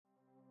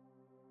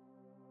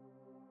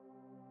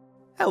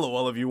Hello,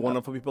 all of you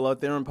wonderful people out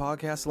there in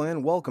podcast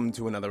land. Welcome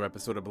to another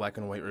episode of Black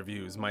and White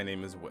Reviews. My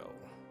name is Will.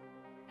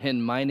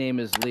 And my name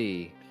is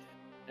Lee.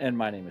 And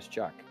my name is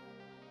Chuck.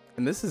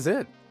 And this is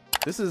it.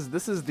 This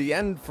is the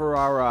end for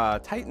our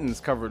Titans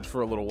coverage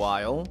for a little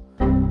while.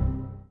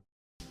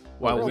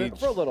 For a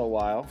little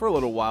while. For a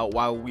little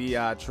while we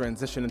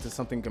transition into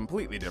something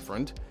completely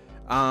different.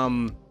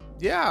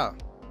 Yeah.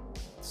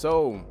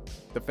 So,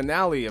 the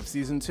finale of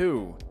season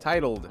 2,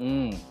 titled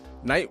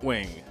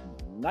Nightwing.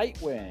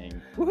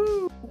 Nightwing.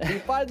 Woohoo! We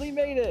finally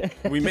made it.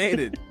 We made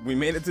it. We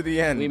made it to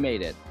the end. We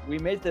made it. We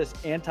made this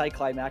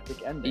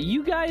anticlimactic ending.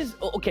 You guys,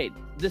 okay,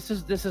 this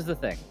is the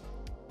thing.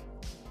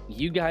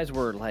 You guys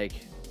were like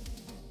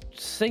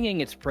singing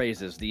its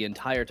praises the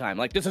entire time.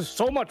 Like, this is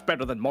so much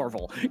better than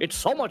Marvel. It's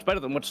so much better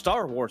than what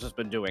Star Wars has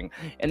been doing.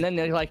 And then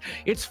they're like,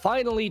 it's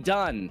finally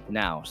done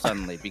now,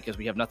 suddenly, because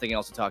we have nothing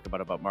else to talk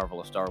about Marvel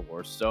or Star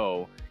Wars.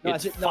 So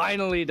it's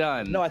finally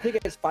done. No, I think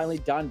it's finally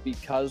done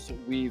because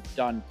we've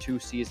done 2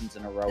 seasons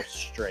in a row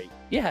straight.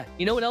 Yeah.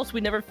 You know what else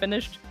we never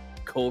finished?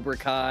 Cobra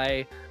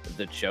Kai,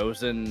 The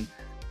Chosen.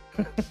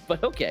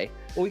 But okay.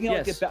 Well, we can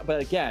all get back. But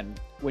again,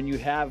 when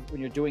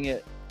you're doing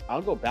it,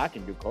 I'll go back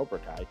and do Cobra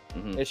Kai.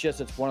 Mm-hmm.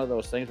 It's one of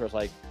those things where it's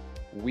like,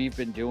 we've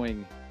been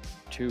doing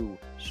 2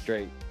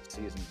 straight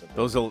seasons of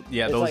those.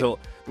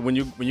 When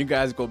you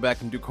guys go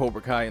back and do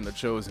Cobra Kai and The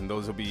Chosen,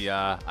 those will be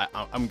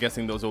I'm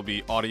guessing those will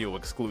be audio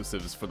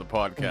exclusives for the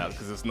podcast,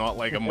 because it's not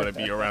like I'm going to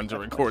be around to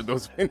record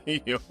those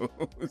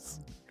videos.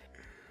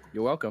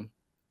 You're welcome.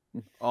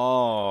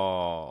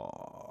 Oh,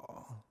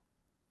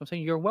 I'm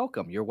saying you're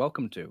welcome. You're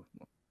welcome to.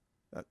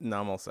 No,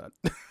 I'm all set.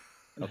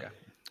 Okay.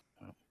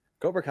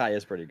 Cobra Kai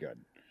is pretty good.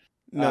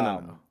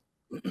 No.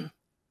 You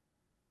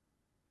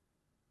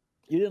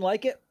didn't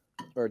like it?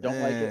 Or don't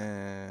like it?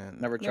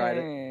 Never tried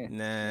it?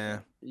 Nah.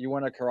 You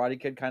weren't a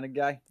Karate Kid kind of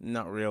guy?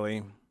 Not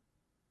really.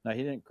 No,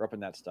 he didn't grow up in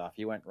that stuff.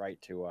 He went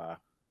right to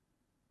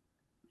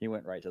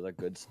the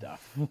good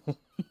stuff.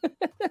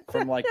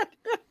 From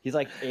he's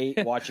like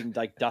 8 watching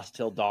Dusk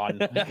Till Dawn.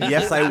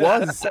 Yes, I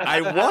was.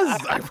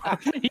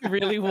 He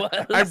really was.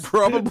 I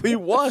probably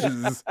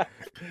was.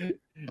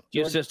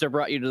 Your sister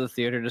brought you to the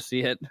theater to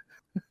see it.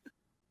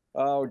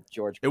 Oh,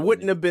 George. It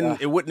wouldn't have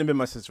been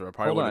my sister. It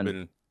probably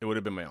would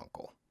have been my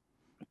uncle.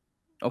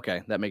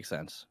 Okay, that makes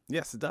sense.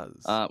 Yes, it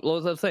does.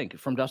 Well, let's think.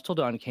 From Dusk Till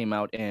Dawn came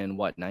out in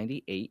what,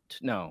 98?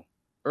 No,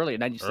 earlier,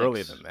 96.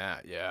 Earlier than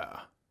that,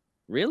 yeah.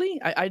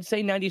 Really? I'd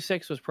say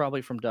 96 was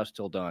probably From Dusk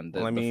Till Dawn,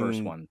 the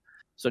first one.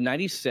 So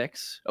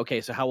 96.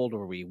 Okay, so how old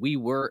were we? We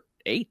were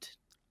 8.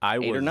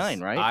 8 or 9,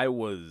 right? I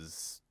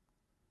was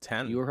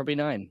 10. You were probably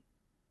 9.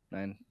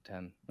 9,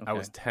 10. Okay. I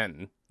was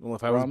 10. Well,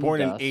 if I was born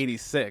in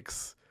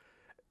 86,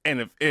 and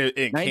if it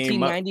came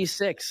up...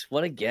 1996.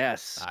 What a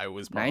guess. I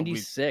was probably...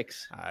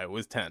 96. I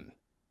was 10.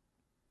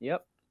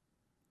 Yep.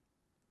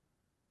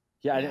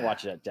 Yeah, I didn't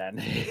watch it at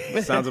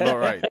 10. Sounds about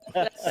right.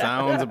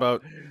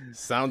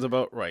 Sounds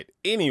about right.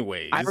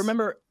 Anyways, I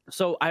remember.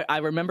 So I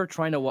remember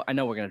trying to. I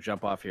know we're gonna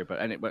jump off here, but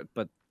I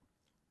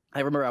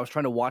remember I was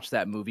trying to watch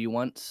that movie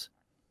once,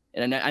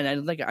 and I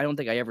don't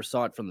think I ever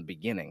saw it from the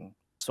beginning.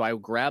 So I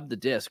grabbed the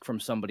disc from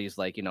somebody's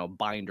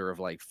binder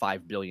of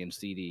 5 billion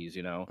CDs,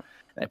 and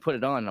I put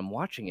it on and I'm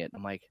watching it. And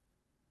I'm like,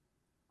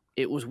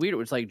 it was weird. It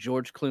was like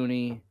George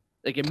Clooney.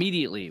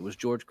 Immediately, it was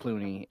George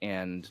Clooney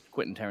and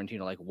Quentin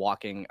Tarantino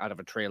walking out of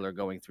a trailer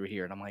going through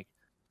here, and I'm like,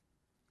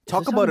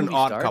 talk about an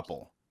odd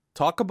couple.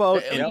 Talk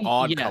about an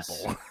odd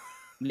couple.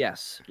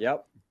 Yes.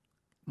 Yep.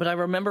 But I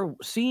remember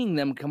seeing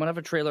them come out of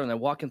a trailer and they're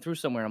walking through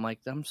somewhere. I'm like,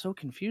 I'm so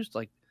confused.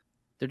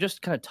 They're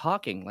just kind of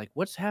talking.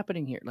 What's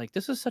happening here?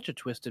 This is such a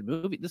twisted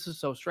movie. This is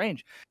so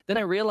strange. Then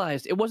I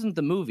realized it wasn't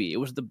the movie. It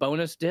was the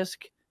bonus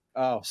disc.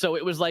 Oh. So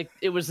it was like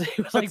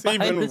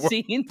behind the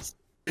scenes.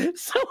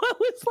 So I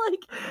was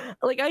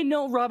I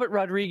know Robert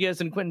Rodriguez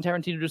and Quentin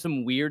Tarantino do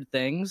some weird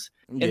things,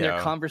 and their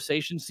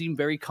conversations seem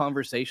very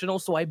conversational.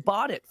 So I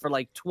bought it for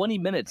 20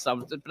 minutes. I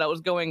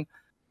was going,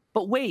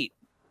 but wait,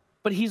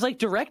 but he's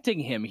directing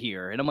him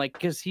here, and I'm like,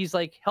 because he's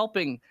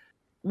helping.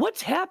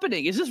 What's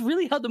happening? Is this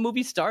really how the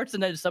movie starts,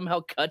 and then it somehow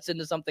cuts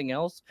into something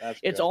else?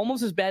 It's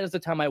almost as bad as the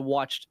time I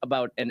watched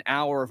about an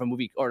hour of a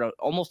movie, or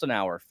almost an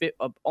hour,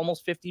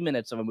 almost 50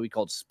 minutes of a movie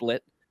called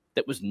Split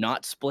that was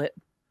not Split.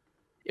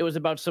 It was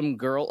about some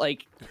girl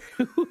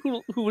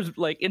who was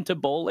into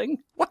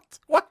bowling. What?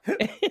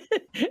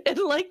 And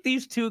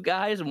these 2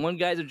 guys, and one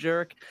guy's a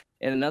jerk,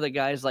 and another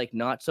guy's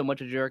not so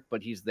much a jerk,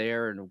 but he's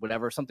there, and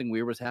whatever, something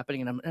weird was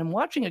happening, and I'm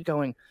watching it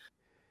going,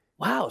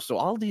 wow, so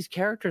all these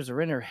characters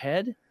are in her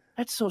head?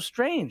 That's so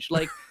strange.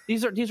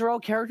 These are all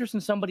characters in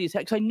somebody's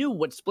head. Because I knew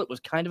what Split was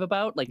kind of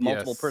about,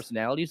 multiple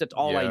personalities. That's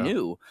all I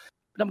knew.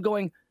 But I'm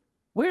going,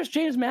 where's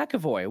James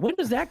McAvoy? When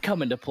does that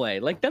come into play?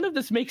 None of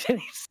this makes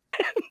any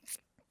sense.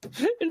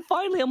 And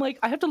finally, I'm like,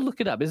 I have to look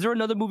it up. Is there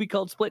another movie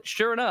called Split?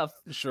 Sure enough,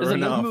 there's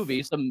another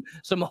movie, some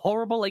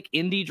horrible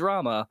indie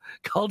drama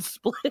called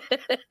Split.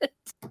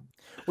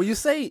 Well, you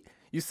say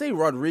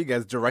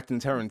Rodriguez directing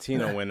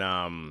Tarantino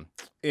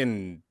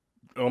in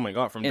oh my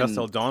god, from Dusk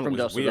Till Dawn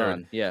was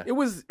weird. Yeah, it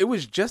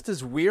was just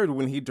as weird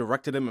when he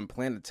directed him in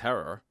Planet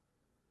Terror.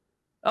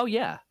 Oh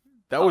yeah,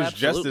 That was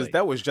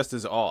just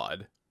as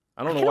odd.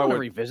 I don't know why we we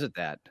revisit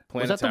that.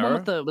 Planet Was that Terror? the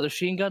one with the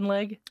machine gun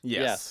leg?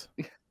 Yes.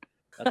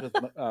 That's with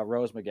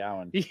Rose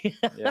McGowan.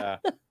 Yeah.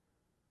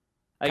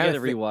 I gotta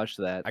rewatch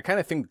that. I kind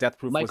of think Death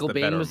Proof Michael was the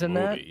Biehn better was in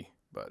movie,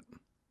 but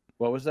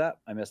what was that?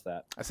 I missed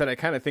that. I said I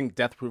kind of think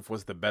Death Proof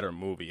was the better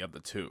movie of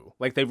the two.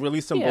 Like they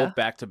released them both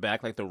back to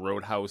back, like the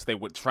Roadhouse. They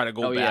would try to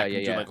go back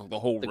and do like the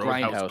whole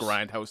Roadhouse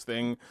Grindhouse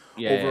thing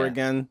over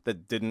again.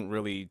 That didn't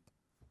really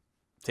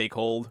take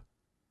hold.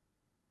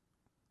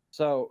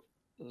 So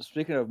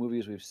speaking of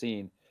movies we've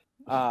seen,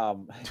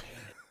 Sure.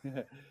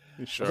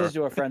 This is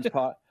to a friend's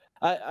pot.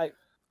 I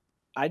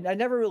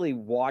never really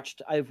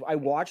watched. I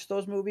watched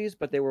those movies,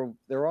 but they were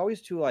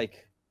always too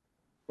like.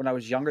 When I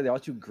was younger, they were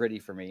always too gritty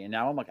for me, and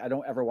now I'm like, I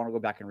don't ever want to go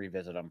back and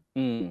revisit them.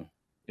 You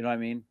know what I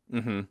mean?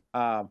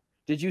 Mm-hmm.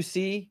 Did you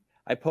see?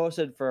 I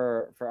posted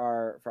for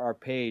our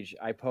page.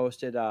 I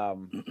posted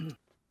Johnny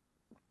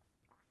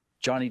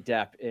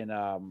Depp in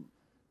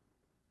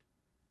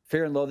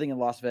Fear and Loathing in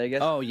Las Vegas.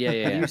 Oh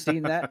yeah. Have you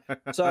seen that?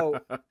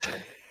 So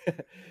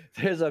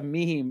there's a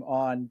meme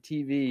on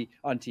the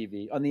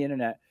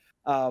internet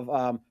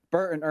of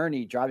Bert and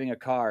Ernie driving a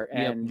car,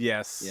 and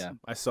I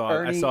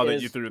saw that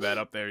you threw that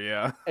up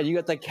there, and you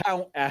got the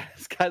count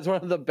as one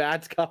of the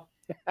bats come.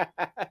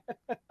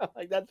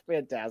 Like that's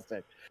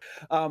fantastic.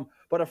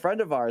 But a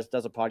friend of ours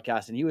does a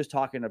podcast, and he was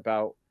talking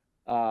about.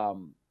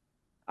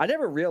 I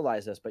never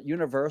realized this, but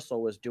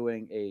Universal was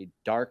doing a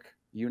dark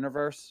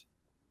universe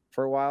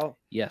for a while.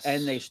 Yes,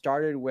 and they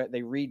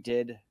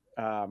redid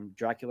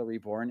Dracula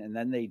Reborn, and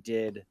then they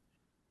did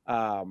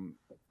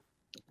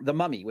The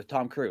Mummy with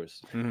Tom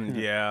Cruise.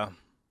 Yeah.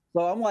 So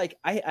I'm like,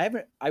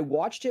 I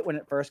watched it when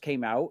it first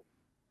came out,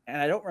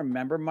 and I don't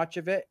remember much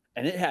of it,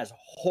 and it has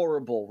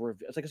horrible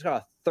reviews. It's like it's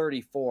got a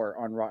 34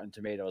 on Rotten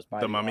Tomatoes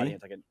by The Mummy.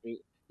 Audience, like an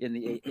 8 in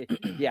the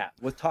 8. Yeah,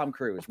 with Tom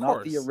Cruise,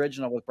 not the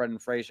original with Brendan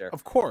Fraser.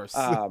 Of course.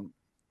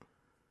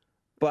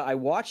 But I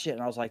watched it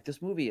and I was like,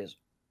 this movie is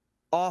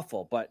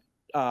awful. But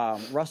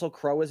Russell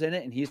Crowe is in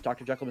it, and he's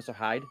Dr. Jekyll and Mr.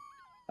 Hyde.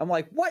 I'm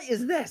like, what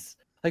is this?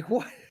 Like,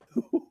 what?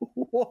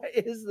 What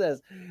is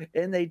this?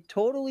 And they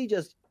totally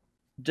just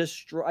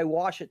destroy. I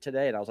watched it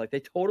today, and I was like, they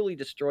totally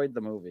destroyed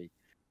the movie.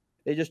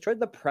 They destroyed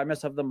the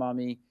premise of The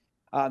Mummy.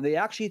 They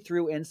actually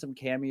threw in some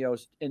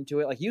cameos into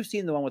it. Like, you've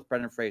seen the one with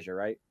Brendan Fraser,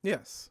 right?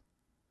 Yes.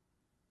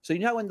 So you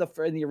know in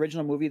the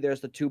original movie,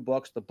 there's the two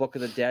books, the Book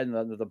of the Dead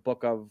and the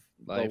Book of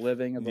the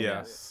Living.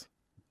 Yes.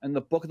 And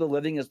the Book of the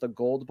Living is the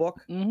gold book.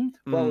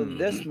 Mm-hmm. Well, in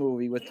this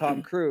movie with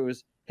Tom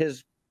Cruise,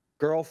 his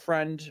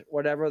girlfriend,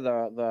 whatever,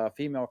 the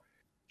female,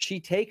 she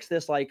takes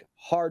this like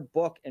hard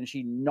book and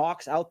she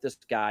knocks out this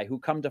guy who,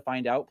 come to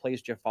find out,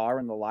 plays Jafar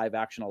in the live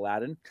action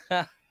Aladdin.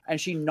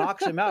 And she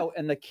knocks him out,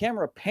 and the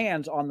camera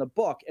pans on the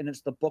book, and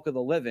it's the Book of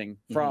the Living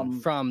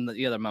from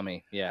the other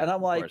Mummy. Yeah. And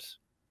I'm like,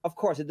 of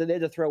course, they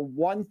had to throw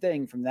one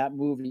thing from that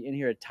movie in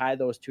here to tie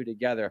those two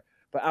together.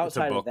 But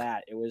outside of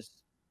that, it was,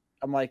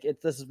 I'm like,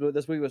 this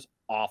movie was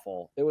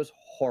awful. It was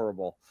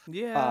horrible.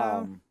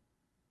 Yeah.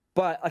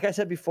 But like I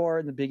said before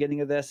in the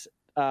beginning of this,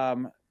 I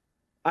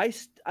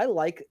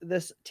like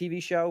this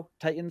TV show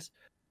Titans,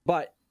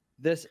 but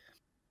this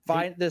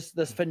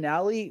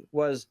finale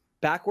was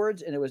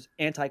backwards, and it was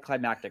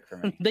anticlimactic for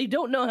me. They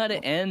don't know how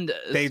to end.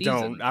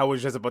 Don't. I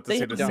was just about to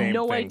say the same thing. They have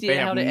no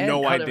idea how to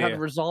end, how to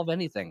resolve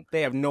anything.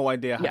 They have no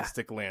idea how to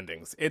stick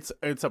landings. It's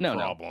a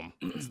problem.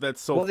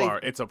 That's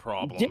it's a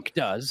problem. Dick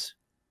does,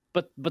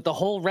 but the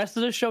whole rest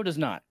of the show does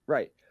not.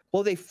 Right.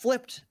 Well, they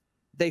flipped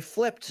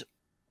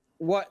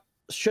what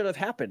should have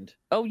happened.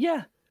 Oh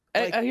yeah.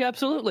 Like,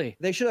 absolutely.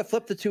 They should have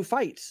flipped the two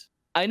fights.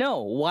 I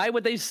know. Why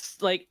would they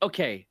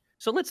okay,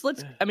 so let's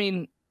I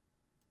mean,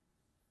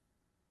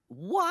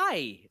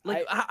 why?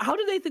 Like, how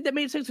do they think that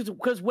made sense?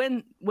 Because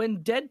when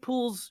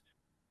Deadpool's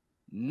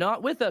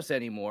not with us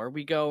anymore,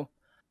 we go,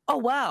 oh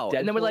wow,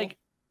 and then we're like,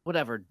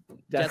 whatever,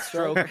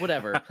 Deathstroke,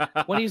 whatever.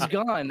 When he's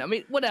gone, I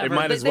mean, whatever. It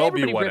might as well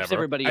be whatever. Rips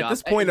everybody At off.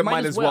 this point, it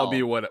might as well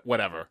be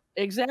whatever.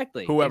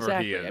 Exactly. Whoever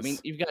he is. I mean,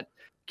 you've got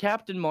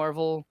Captain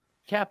Marvel.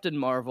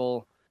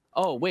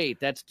 Oh wait,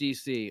 that's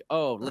DC.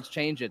 Oh, let's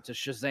change it to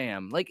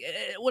Shazam. Like,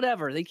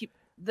 whatever.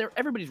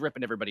 Everybody's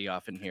ripping everybody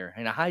off in here.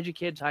 And hide your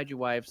kids, hide your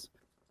wives.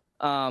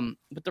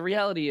 But the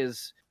reality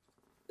is,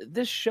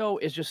 this show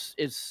is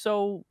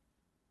so.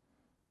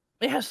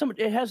 It has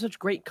such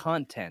great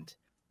content,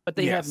 but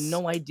they have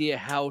no idea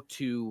how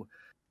to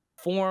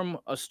form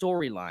a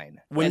storyline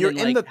when you're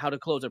in how to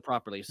close it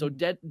properly. So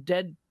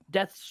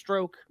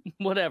Deathstroke,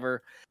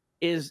 whatever,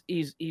 he's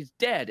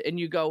dead, and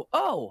you go,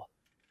 oh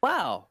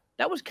wow,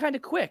 that was kind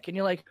of quick, and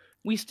you're like,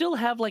 we still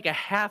have like a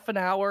half an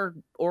hour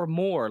or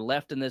more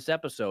left in this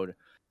episode.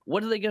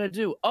 What are they gonna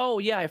do? Oh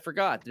yeah, I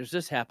forgot. There's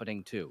this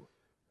happening too.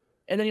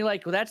 And then you're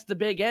like, well, that's the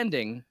big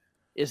ending.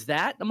 Is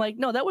that? I'm like,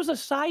 no, that was a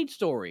side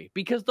story,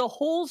 because the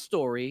whole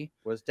story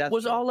was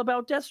all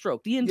about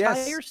Deathstroke. The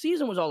entire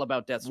season was all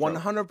about Deathstroke.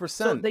 100%.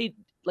 So they,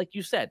 like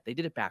you said, they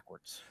did it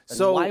backwards.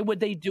 So why would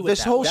they do it?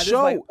 This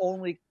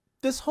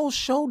whole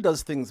show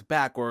does things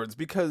backwards,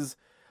 because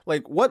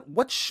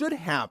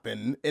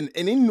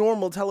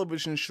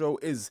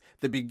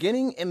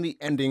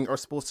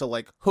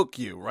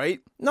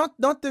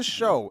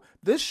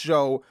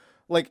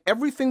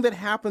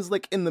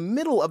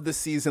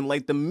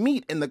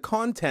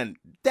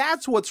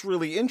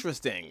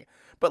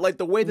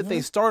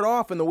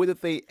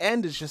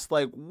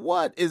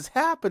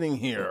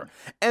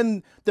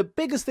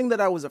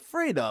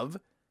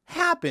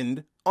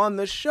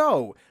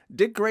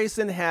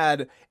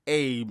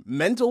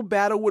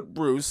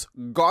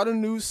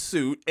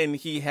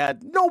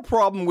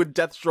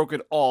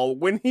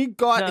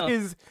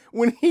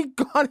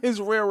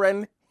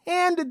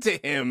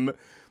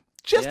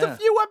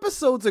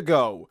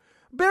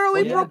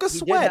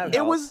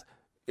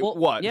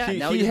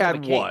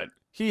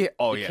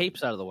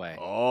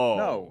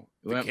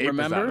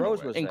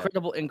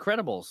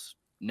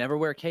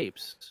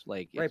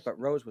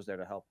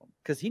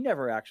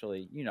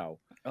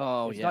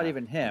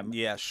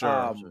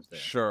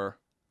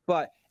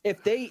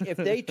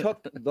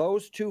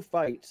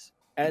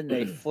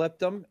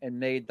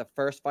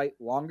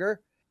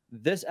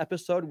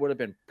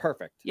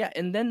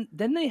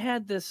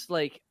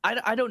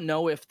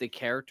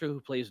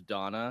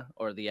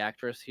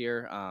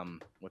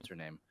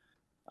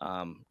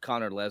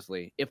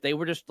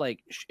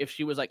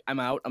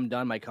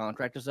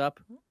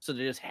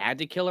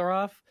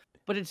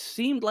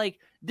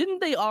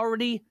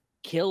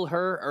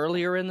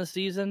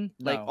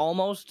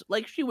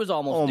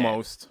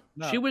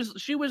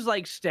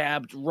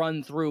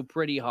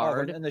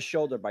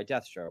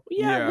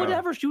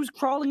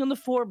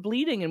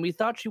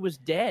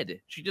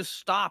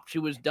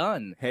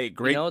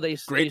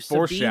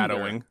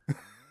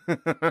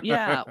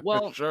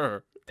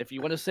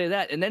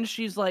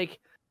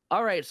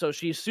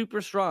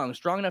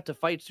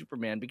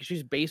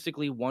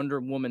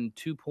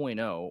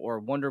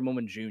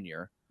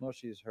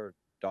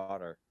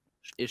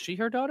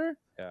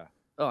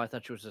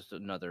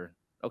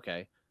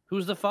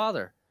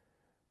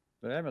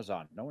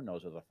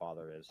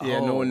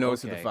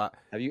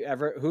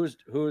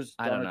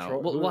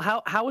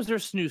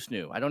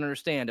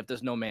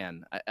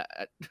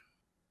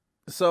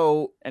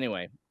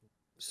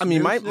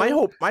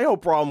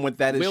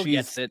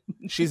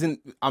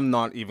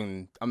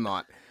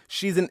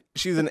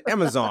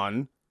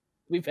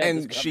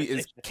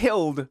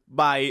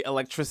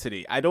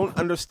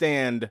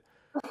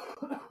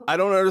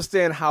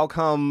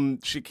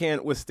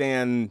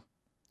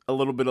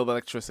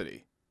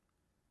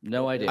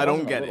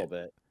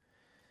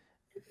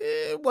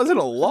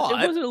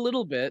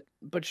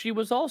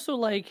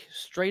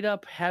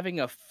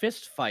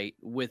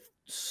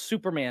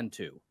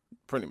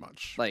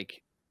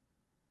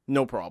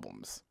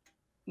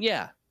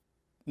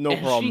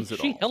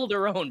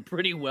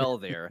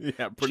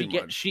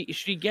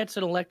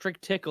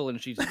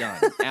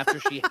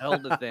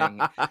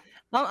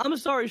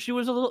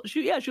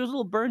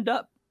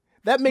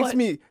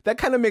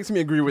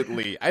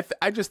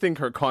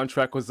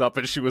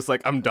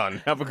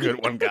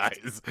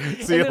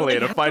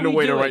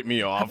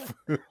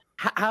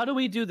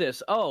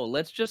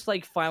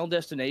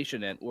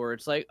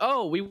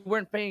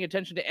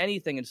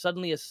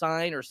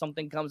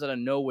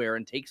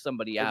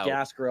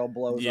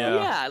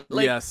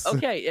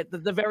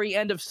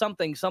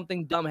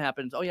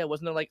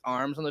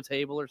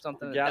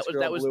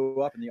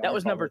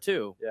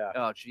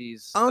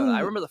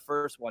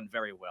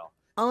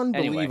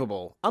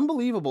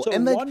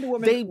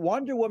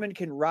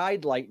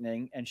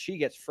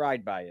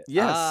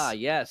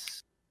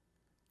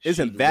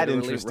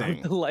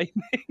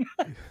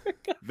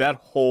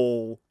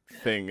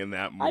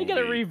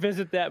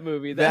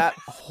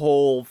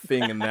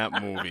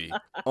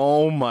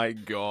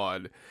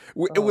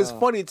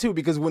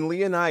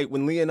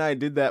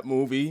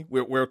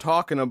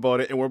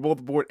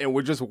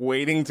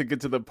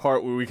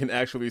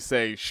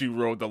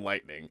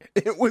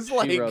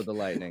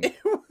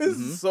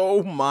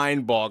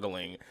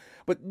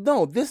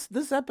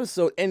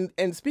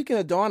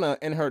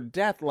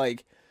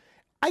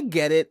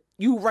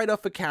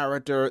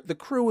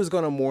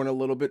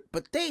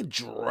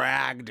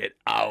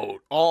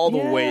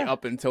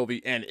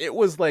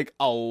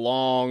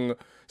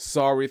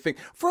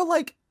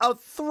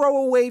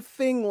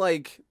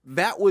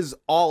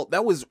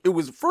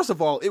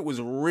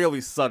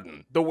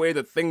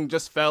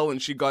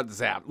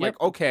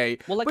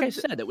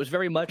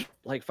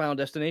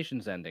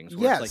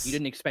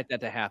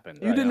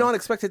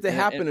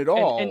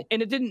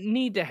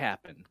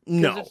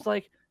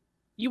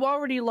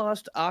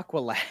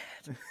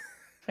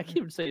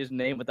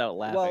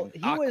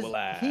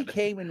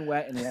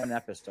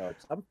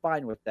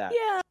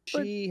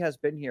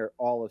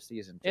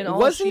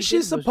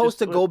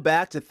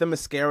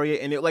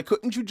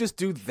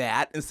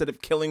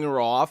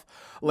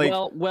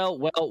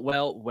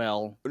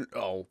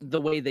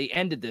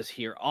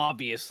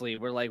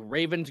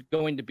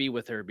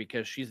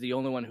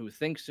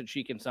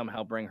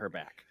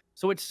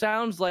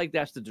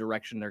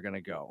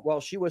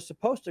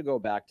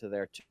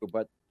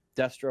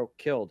Deathstroke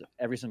killed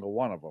every single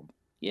one of them.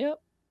 Yep.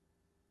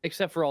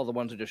 Except for all the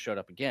ones who just showed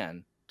up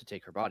again to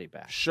take her body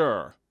back.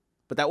 Sure.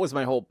 But that's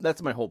my whole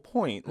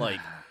point. So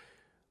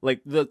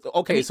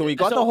we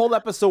got so- the whole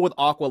episode with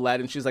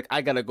Aqualad, and she's like,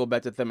 I gotta go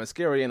back to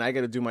Themyscira, and I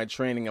gotta do my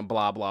training, and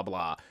blah, blah,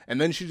 blah.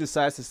 And then she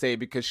decides to say,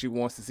 because she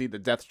wants to see the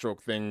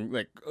Deathstroke thing,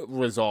 like,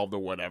 resolved or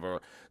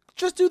whatever,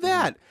 just do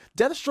that.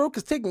 Deathstroke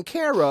is taken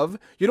care of.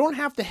 You don't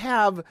have to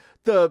have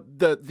the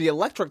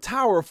electric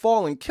tower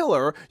fall and kill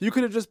her. You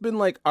could have just been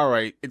like, all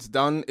right, it's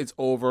done, it's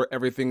over,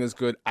 everything is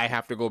good, I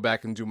have to go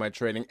back and do my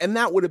training. And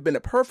that would have been a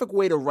perfect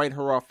way to write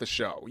her off the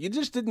show. You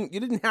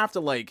didn't have to,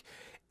 like...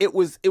 It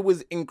was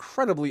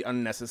incredibly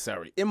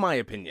unnecessary, in my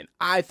opinion.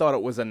 I thought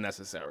it was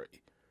unnecessary.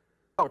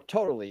 Oh,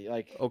 totally.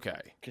 Like,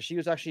 okay, because she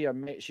was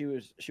actually she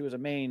was a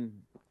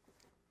main.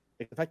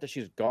 Like, the fact that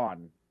she's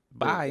gone,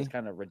 bye. It's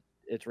kind of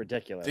it's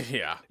ridiculous.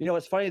 Yeah. You know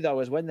what's funny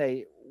though is when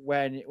you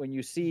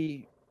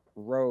see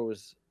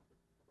Rose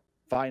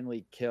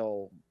finally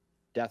kill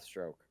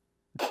Deathstroke.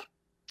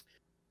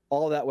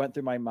 All that went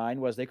through my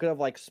mind was they could have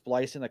like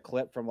spliced in a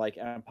clip from like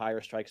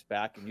Empire Strikes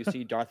Back, and you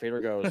see Darth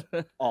Vader goes,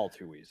 all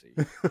too easy,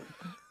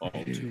 all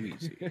too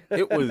easy.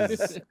 It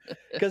was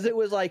because it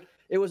was a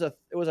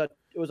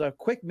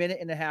quick minute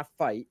and a half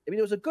fight. I mean,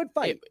 it was a good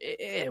fight,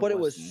 but it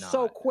was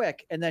so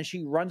quick, and then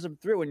she runs him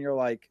through, and you're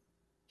like,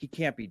 he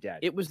can't be dead.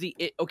 It was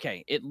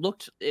It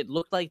looked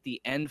like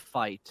the end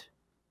fight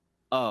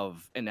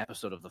of an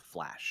episode of The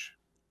Flash.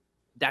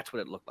 That's what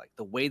it looked like.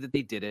 The way that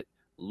they did it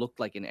looked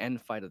like an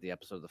end fight of the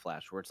episode of The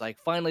Flash, where it's like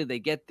finally they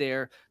get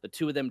there, the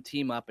two of them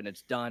team up, and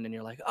it's done, and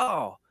you're like,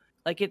 oh,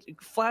 like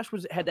Flash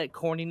had that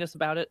corniness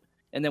about it,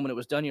 and then when it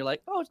was done, you're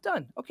like, oh, it's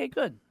done. Okay,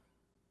 good,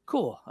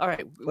 cool, all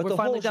right, we're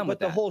finally done with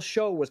that. But the whole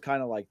show was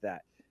kind of like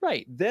that.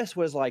 Right. This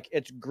was like,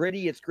 it's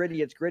gritty, it's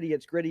building, it's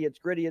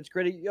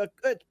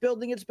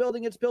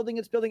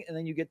building, and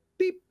then you get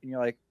beep, and you're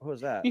like, what was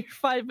that? You're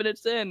 5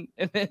 minutes in,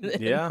 and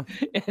yeah,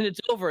 and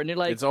it's over, and you're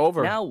like, it's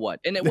over. Now what?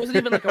 And it wasn't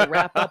even like a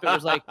wrap up. It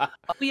was like, oh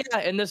yeah,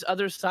 and this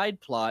other side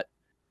plot.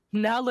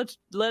 Now let's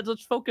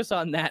focus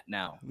on that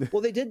now.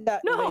 Well, they did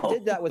that. No. They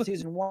did that with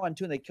season 1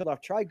 too, and they killed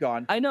off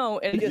Trigon. I know,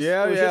 and just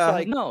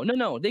like,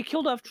 no. They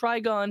killed off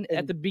Trigon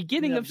at the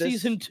beginning of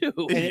season 2,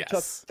 and it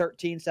took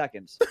 13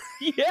 seconds.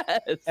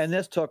 Yes, and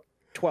this took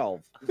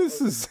 12.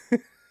 This is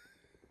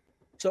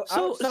so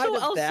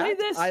I'll say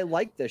this: I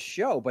like the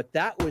show, but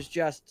it was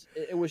just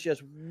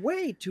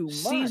way too much.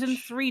 Season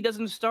 3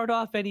 doesn't start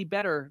off any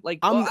better. Like,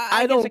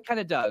 I guess it kind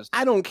of does.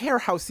 I don't care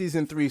how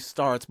season 3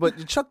 starts,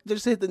 but Chuck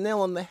just hit the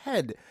nail on the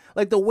head.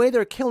 Like, the way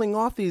they're killing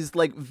off these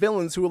like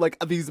villains who are like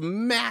these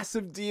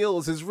massive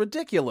deals is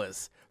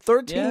ridiculous.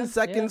 13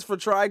 seconds for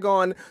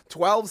Trigon,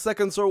 12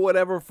 seconds or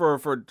whatever for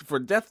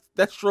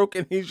Deathstroke,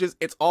 and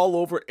it's all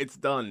over, it's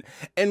done.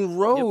 And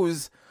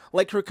Rose,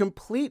 like, her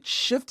complete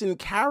shift in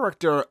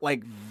character,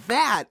 like,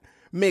 that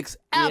makes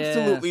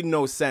absolutely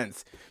no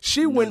sense.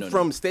 She went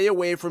from stay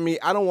away from me,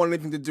 I don't want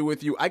anything to do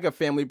with you, I got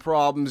family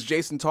problems,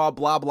 Jason Todd,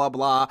 blah, blah,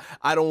 blah,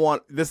 I don't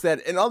want this,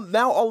 that, and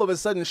now all of a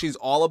sudden she's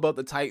all about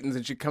the Titans,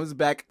 and she comes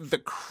back, the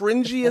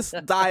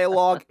cringiest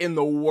dialogue in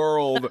the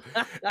world,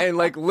 and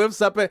like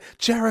lifts up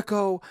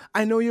Jericho,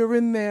 I know you're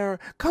in there,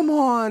 come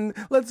on,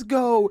 let's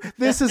go,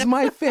 this is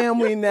my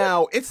family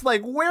now. It's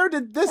like, where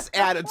did this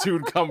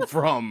attitude come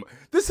from?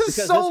 This is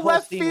so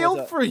left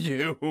field for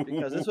you.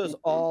 Because this was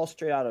all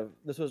straight out of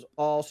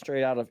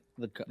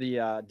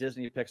the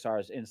Disney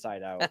Pixar's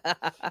Inside Out,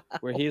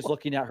 where he's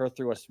looking at her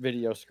through a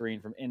video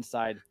screen from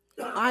inside.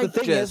 The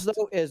thing is,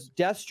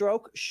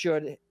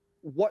 Deathstroke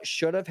what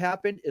should have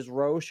happened is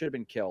Rose should have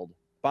been killed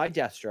by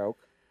Deathstroke.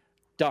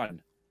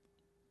 Done.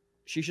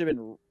 She should have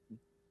been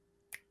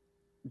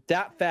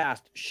that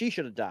fast. She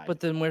should have died.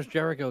 But then where's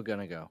Jericho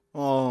gonna go?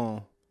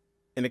 Oh,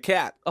 in a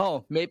cat.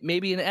 Oh,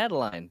 maybe in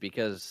Adeline,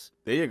 because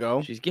there you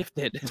go. She's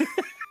gifted.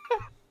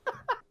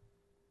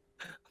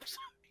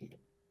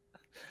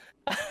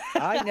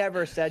 I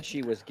never said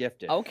she was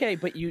gifted. Okay,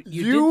 but you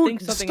did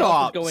think something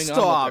else was going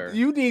on with her.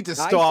 You need to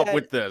stop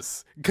with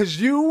this, because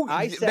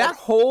that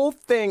whole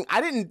thing. I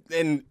didn't.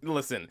 And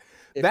listen,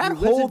 that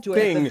whole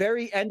thing. At the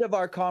very end of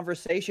our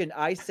conversation,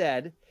 I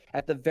said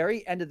at the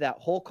very end of that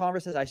whole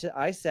conversation,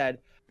 I said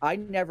I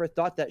never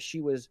thought that she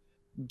was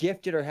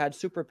gifted or had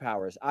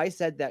superpowers. I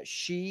said that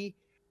she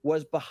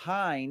was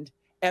behind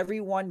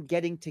everyone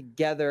getting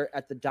together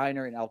at the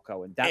diner in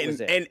Elko, and that was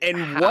it.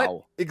 And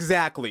what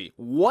exactly?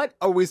 What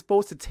are we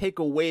supposed to take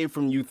away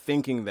from you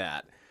thinking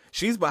that?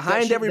 She's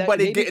behind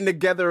everybody getting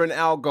together in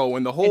Elko,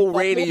 and the whole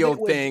radio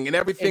thing and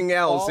everything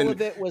else.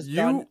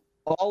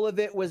 All of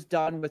it was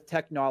done with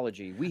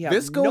technology. We have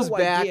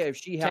idea if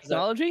she has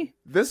technology.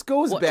 This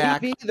goes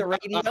back. TV, the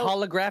radio, a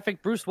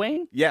holographic Bruce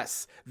Wayne.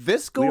 Yes,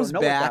 this goes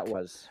back. What that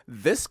was.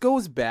 This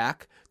goes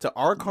back to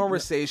our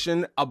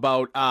conversation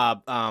about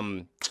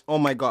oh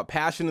my God,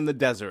 Passion in the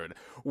Desert,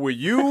 where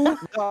you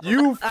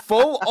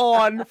full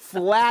on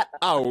flat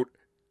out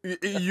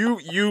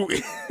you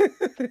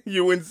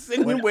You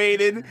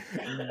insinuated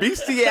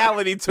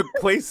bestiality took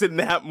place in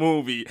that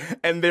movie,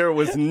 and there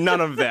was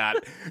none of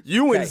that.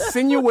 You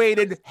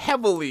insinuated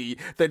heavily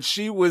that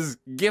she was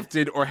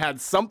gifted or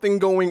had something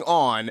going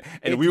on,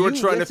 and we were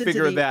trying to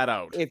figure that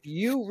out. If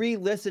you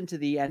re-listen to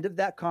the end of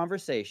that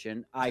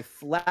conversation, I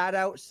flat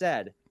out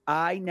said,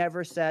 I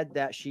never said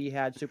that she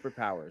had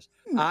superpowers.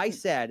 I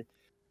said,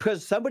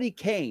 because somebody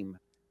came,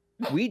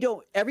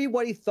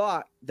 everybody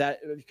thought that,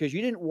 because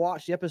you didn't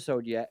watch the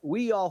episode yet,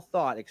 we all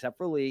thought, except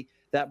for Lee,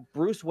 that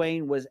Bruce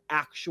Wayne was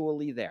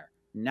actually there.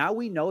 Now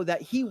we know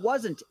that he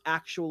wasn't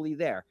actually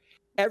there.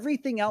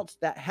 Everything else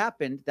that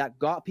happened that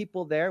got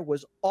people there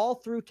was all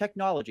through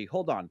technology.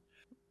 Hold on.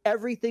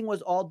 Everything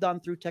was all done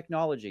through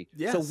technology.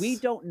 Yes. So we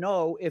don't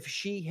know if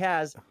she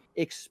has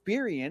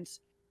experience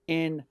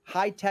in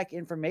high-tech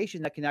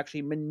information that can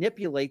actually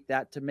manipulate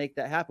that to make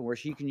that happen, where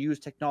she can use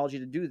technology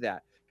to do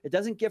that. It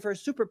doesn't give her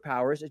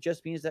superpowers. It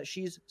just means that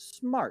she's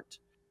smart.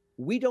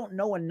 We don't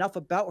know enough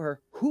about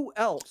her. Who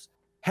else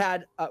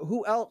had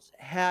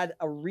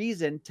a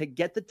reason to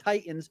get the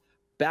Titans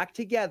back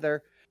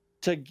together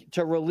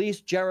to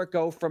release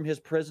Jericho from his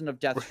prison of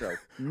Deathstroke?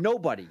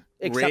 Nobody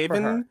except for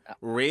her.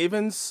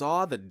 Raven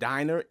saw the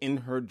diner in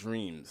her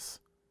dreams.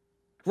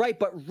 Right,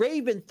 but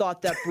Raven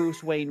thought that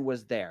Bruce Wayne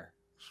was there.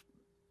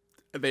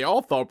 They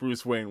all thought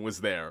Bruce Wayne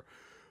was there.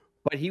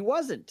 But he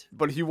wasn't.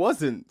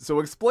 So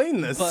explain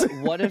this. But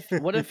what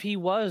if he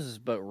was,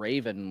 but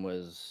Raven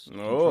was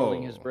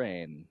controlling his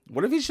brain?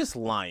 What if he's just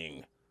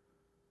lying?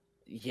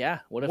 Yeah,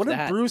 what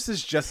if Bruce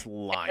is just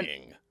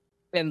lying?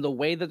 And the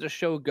way that the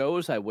show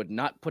goes, I would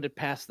not put it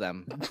past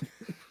them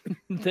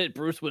that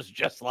Bruce was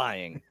just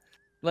lying.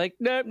 Like,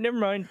 no, never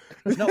mind.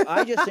 No,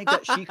 I just think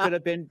that she could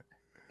have been.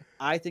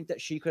 I think that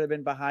she could have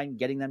been behind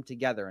getting them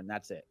together, and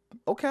that's it.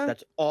 Okay.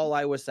 That's all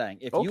I was saying.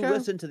 If you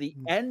listen to the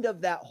end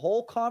of that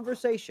whole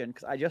conversation,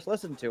 because I just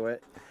listened to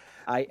it,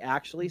 I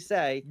actually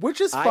say, which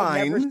is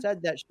fine. I never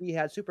said that she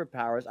had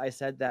superpowers. I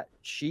said that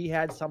she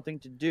had something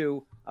to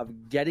do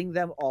of getting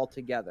them all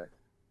together.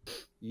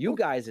 You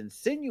guys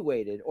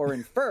insinuated or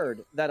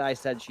inferred that I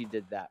said she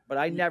did that, but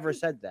I never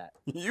said that.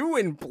 You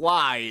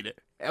implied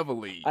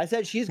heavily. I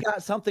said she's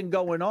got something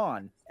going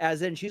on,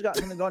 as in she's got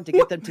something going to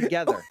get them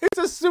together. It's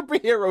a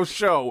superhero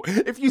show.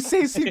 If you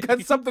say she's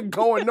got something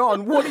going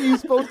on, what are you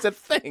supposed to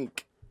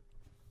think?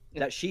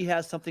 That she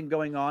has something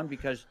going on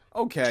because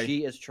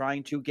she is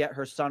trying to get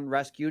her son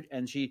rescued,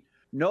 and she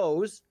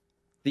knows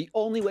the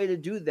only way to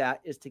do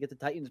that is to get the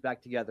Titans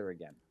back together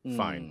again.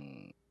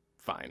 Fine.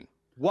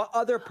 What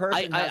other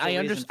person? I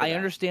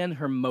understand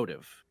her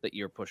motive that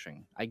you're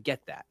pushing. I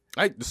get that.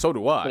 So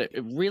do I. But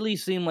it really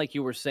seemed like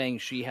you were saying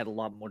she had a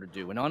lot more to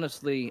do. And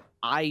honestly,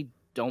 I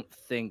don't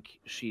think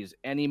she's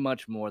any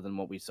much more than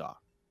what we saw.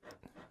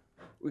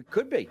 It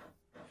could be.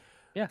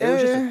 Yeah. It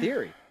was just a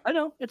theory. I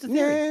know. It's a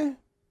theory. Yeah.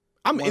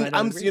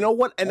 You know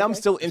what? And I'm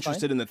still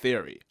interested in the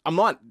theory. I'm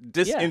not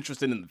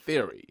disinterested in the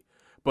theory.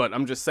 But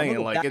I'm just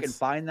saying, I can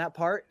find that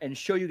part and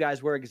show you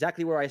guys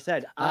exactly where I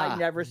said I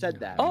never said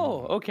that.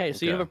 Oh, okay.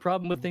 So you have a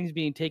problem with things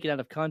being taken out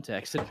of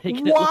context and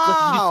making it look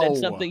like you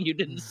said something you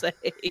didn't say.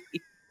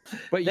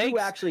 But you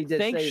actually did.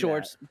 Thanks, say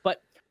Shorts. That.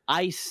 But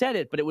I said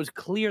it, but it was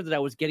clear that I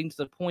was getting to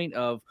the point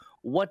of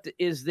what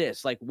is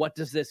this? Like, what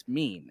does this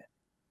mean?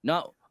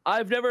 No,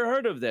 I've never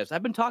heard of this.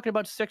 I've been talking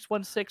about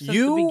 616 since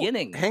the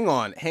beginning. Hang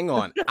on.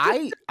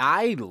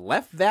 I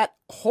left that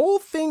whole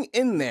thing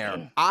in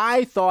there.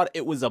 I thought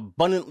it was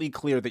abundantly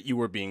clear that you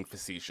were being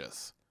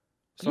facetious.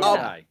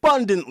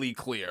 Abundantly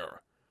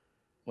clear.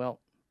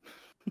 Well,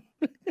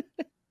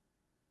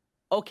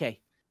 okay.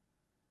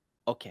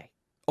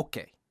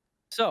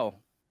 So,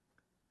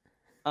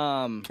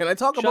 can I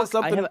talk Chuck, about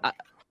something?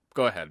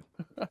 Go ahead.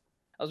 I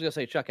was gonna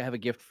say, Chuck, I have a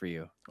gift for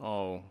you.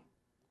 Oh.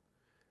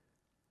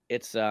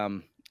 It's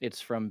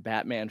from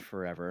Batman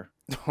Forever.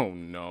 Oh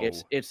no.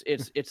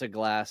 It's a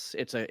glass.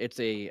 It's a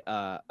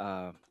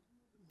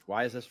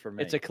Why is this for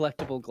me? It's a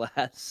collectible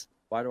glass.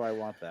 Why do I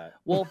want that?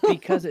 Well,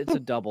 because it's a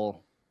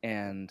double,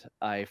 and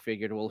I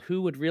figured, well,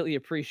 who would really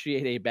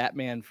appreciate a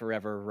Batman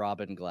Forever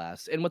Robin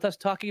glass? And with us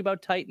talking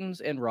about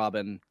Titans and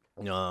Robin,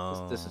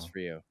 this is for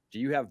you. Do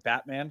you have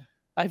Batman?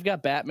 I've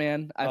got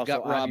Batman. I've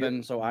got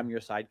Robin. So I'm your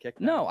sidekick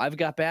now? No, I've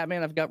got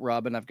Batman. I've got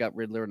Robin. I've got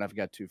Riddler, and I've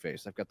got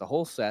Two-Face. I've got the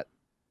whole set.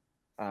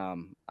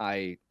 The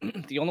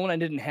only one I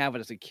didn't have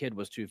as a kid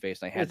was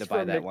Two-Face, and I had to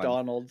buy that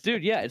McDonald's. one.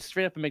 Dude, yeah, it's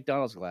straight up a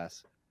McDonald's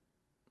glass.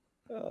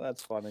 Oh,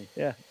 that's funny.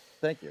 Yeah.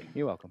 Thank you.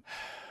 You're welcome.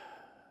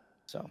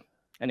 So,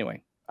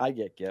 anyway. I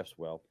get gifts,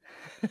 Will.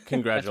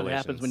 Congratulations. That's what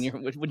happens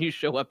when you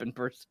show up in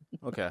person.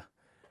 Okay.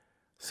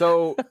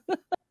 So,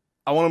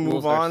 I want to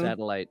move on.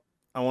 Satellite.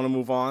 I want to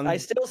move on. I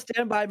still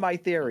stand by my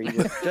theory,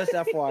 just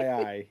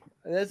FYI.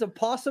 There's a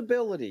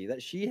possibility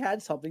that she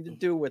had something to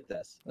do with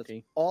this. That's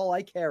all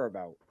I care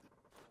about.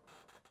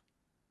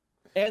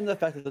 And the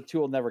fact that the two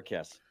will never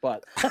kiss.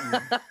 But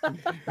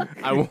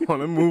I want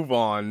to move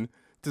on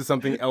to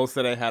something else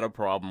that I had a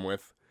problem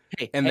with.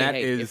 Let him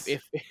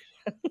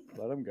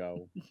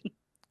go.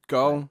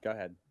 Go. Go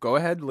ahead. Go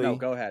ahead, Lee. No,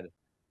 go ahead.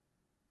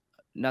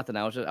 Nothing.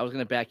 I was going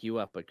to back you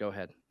up, but go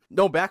ahead.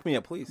 No, back me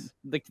up, please.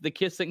 The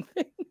kissing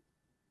thing.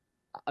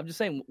 I'm just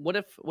saying, what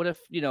if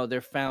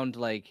they're found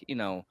like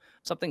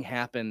something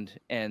happened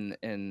and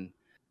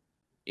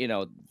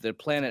the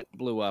planet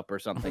blew up or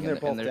something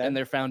and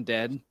they're found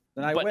dead.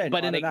 Then I win.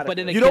 But in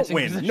a you don't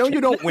win. No,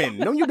 you don't win.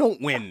 No, you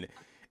don't win.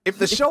 If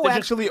the show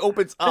actually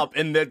opens up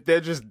and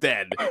they're just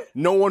dead,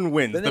 no one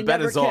wins. The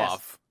bet is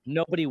off.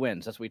 Nobody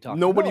wins. That's what we talk.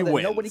 Nobody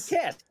wins. Nobody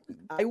kissed.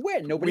 I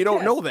win. Nobody. We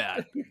don't know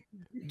that.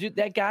 Dude,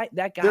 that guy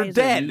they're is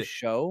dead. in a new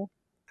show.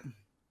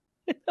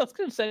 I was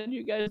gonna send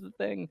you guys the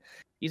thing.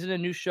 He's in a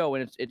new show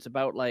and it's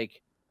about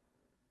like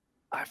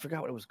I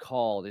forgot what it was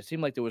called. It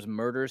seemed like there was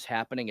murders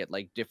happening at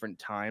like different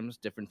times,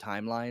 different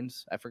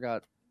timelines. I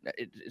forgot.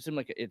 It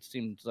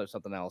seemed like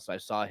something else. I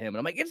saw him and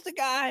I'm like, it's the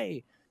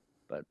guy.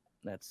 But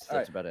that's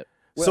about it.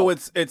 Well, so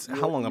it's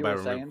how long have I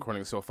been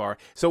recording so far?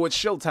 So it's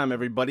show time,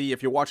 everybody.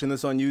 If you're watching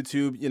this on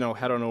YouTube,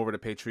 head on over to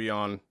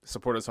Patreon.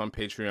 Support us on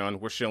Patreon.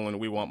 We're shilling.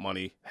 We want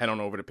money. Head on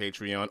over to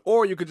Patreon,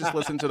 or you could just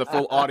listen to the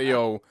full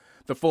audio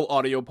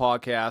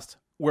podcast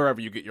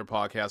wherever you get your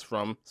podcast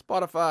from.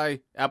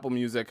 Spotify, Apple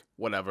Music,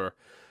 whatever.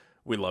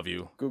 We love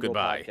you. Google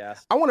Goodbye.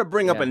 Podcast. I want to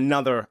bring up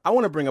another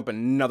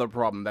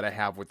problem that I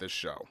have with this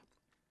show.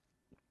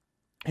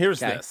 Here's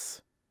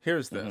this.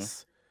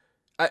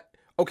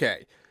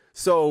 Okay.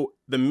 So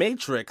the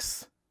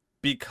Matrix,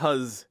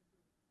 because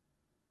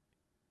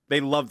they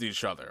loved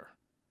each other.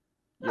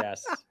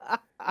 Yes.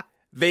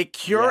 They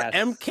cure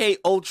MK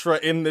Ultra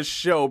in the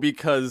show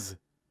because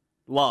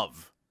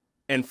love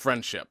and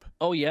friendship.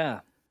 Oh yeah.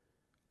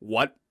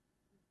 What?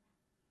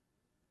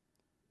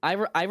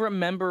 I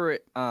remember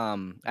it.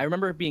 I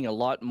remember it being a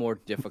lot more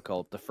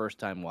difficult the first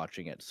time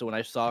watching it. So when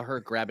I saw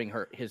her grabbing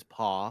his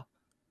paw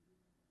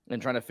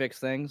and trying to fix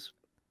things,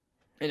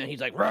 and then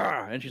he's like,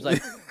 "Rah!" and she's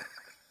like,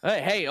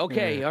 "Hey,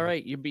 okay, all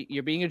right,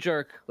 you're being a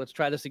jerk. Let's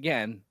try this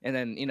again." And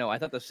then I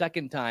thought the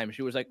second time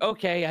she was like,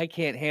 "Okay, I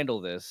can't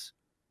handle this."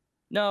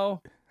 No,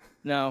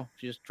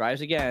 she just tries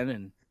again,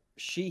 and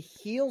she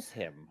heals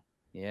him.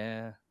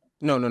 Yeah.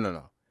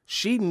 No.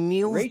 She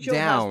kneels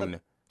down.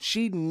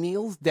 She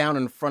kneels down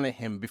in front of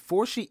him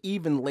before she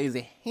even lays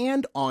a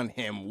hand on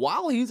him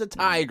while he's a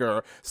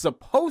tiger,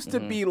 supposed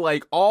to be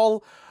like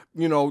all,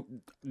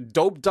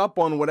 doped up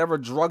on whatever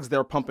drugs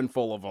they're pumping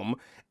full of him.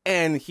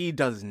 And he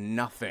does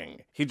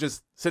nothing. He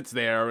just sits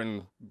there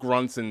and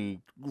grunts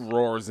and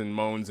roars and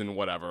moans and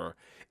whatever.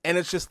 And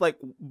it's just like,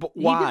 but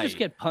why? He could just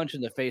get punched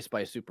in the face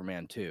by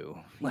Superman too.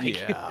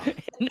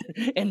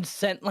 And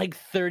sent like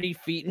 30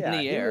 feet in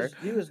the air.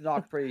 He was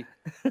knocked pretty.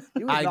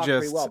 He was knocked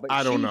pretty well. But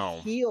I don't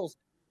know.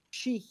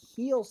 She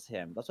heals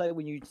him. That's why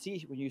when you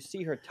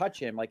see her touch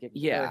him, like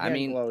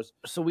glows.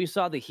 So we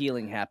saw the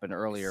healing happen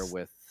earlier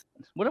with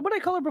what did I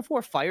call her before?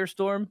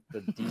 Firestorm.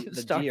 The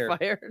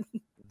Starfire.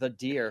 The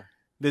deer.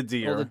 The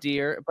deer. Oh, the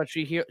deer. But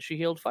she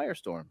healed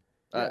Firestorm.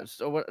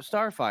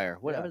 Starfire.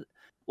 Whatever.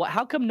 Well,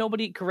 how come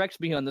nobody corrects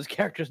me on this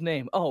character's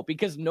name? Oh,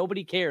 because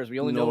nobody cares. We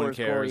only know her as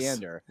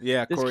Coriander.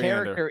 Yeah, this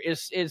Coriander. Character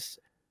is.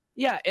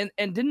 Yeah, and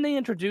didn't they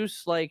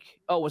introduce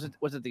was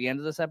it the end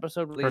of this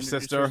episode? Where they her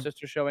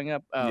sister showing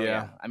up? Oh,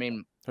 yeah. I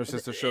mean, her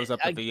sister shows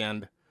up at the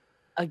end.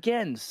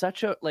 Again,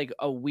 such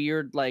a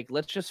weird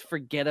let's just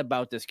forget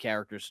about this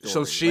character's story.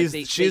 So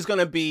she's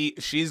gonna be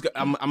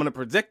I'm gonna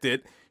predict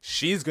it.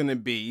 She's gonna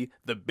be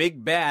the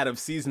big bad of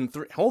season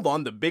 3. Hold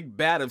on, the big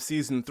bad of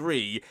season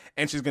 3,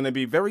 and she's gonna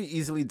be very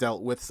easily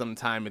dealt with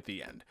sometime at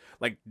the end.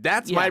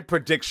 That's my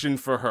prediction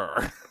for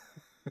her.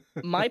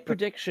 My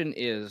prediction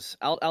is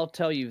I'll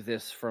tell you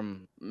this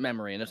from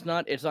memory, and it's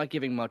not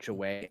giving much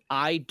away.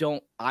 I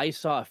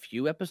saw a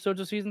few episodes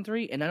of season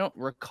 3, and I don't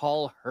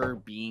recall her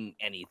being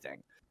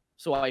anything.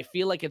 So I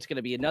feel like it's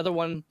gonna be another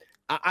one.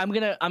 I'm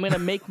gonna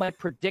make my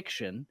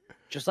prediction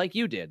just like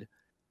you did.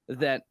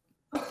 That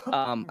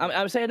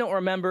I would say I don't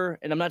remember,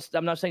 and I'm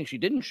not saying she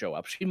didn't show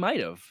up. She might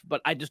have,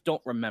 but I just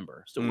don't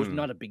remember. So it was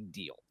not a big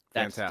deal.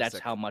 That's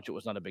how much it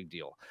was not a big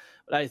deal.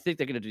 But I think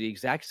they're gonna do the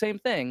exact same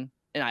thing.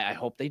 And I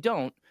hope they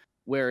don't,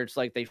 where it's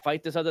like they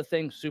fight this other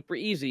thing super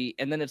easy,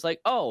 and then it's like,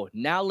 oh,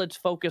 now let's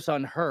focus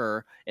on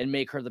her and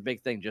make her the big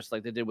thing, just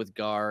like they did with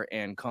Gar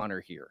and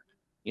Connor here.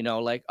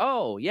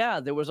 Oh, yeah,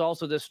 there was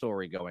also this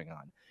story going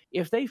on.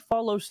 If they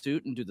follow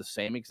suit and do the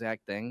same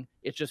exact thing,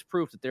 it's just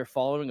proof that they're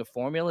following a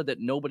formula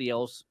that nobody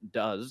else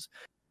does.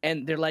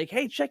 And they're like,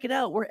 hey, check it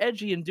out. We're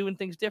edgy and doing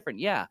things different.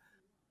 Yeah,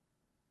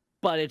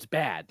 but it's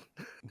bad.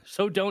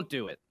 So don't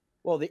do it.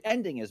 Well, the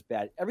ending is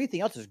bad.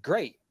 Everything else is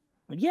great.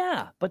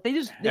 Yeah, but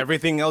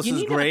everything else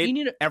is great.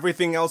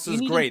 Everything else is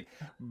great.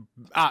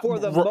 For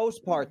the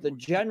most part, the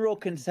general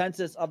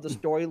consensus of the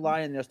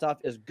storyline and their stuff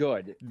is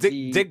good.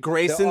 Dick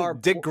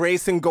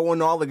Grayson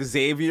going all like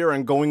Xavier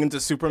and going into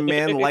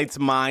Superman Light's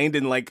mind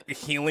and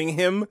healing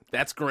him.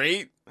 That's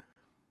great.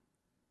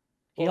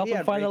 He helped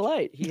him find the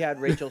light. He had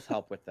Rachel's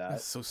help with that.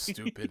 That's so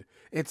stupid.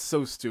 It's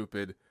so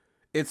stupid.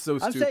 It's so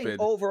I'm stupid.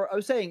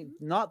 I'm saying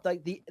not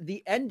like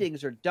the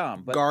endings are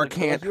dumb. But Gar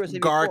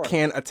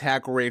can't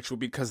attack Rachel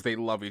because they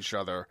love each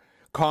other.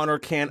 Connor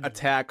can't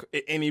attack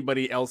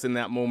anybody else in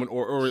that moment,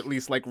 or at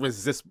least like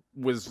resist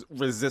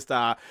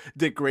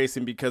Dick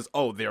Grayson because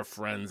they're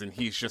friends and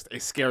he's just a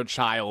scared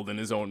child in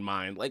his own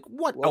mind. Like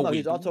what? Well, no,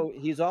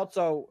 he's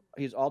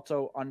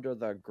also under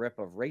the grip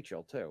of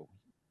Rachel too.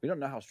 We don't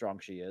know how strong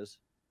she is.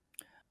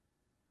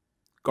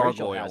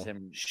 Gargoyle. Rachel has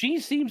him. She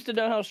seems to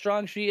know how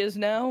strong she is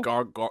now.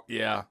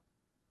 Yeah.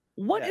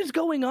 What is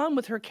going on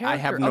with her character? I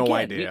have no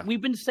idea.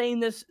 We've been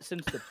saying this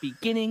since the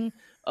beginning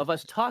of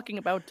us talking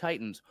about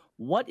Titans.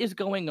 What is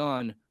going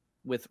on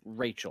with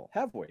Rachel?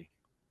 Have we?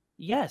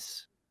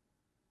 Yes.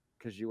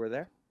 Because you were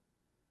there?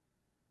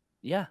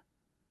 Yeah.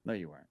 No,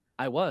 you weren't.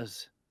 I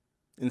was.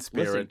 In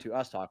spirit. Listening to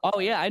us talk. Oh,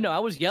 yeah, I know. I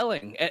was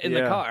yelling in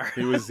the car.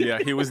 He was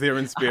there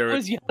in spirit. I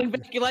was yelling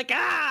back like,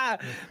 ah!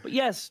 But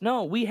yes,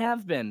 no, we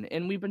have been.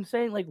 And we've been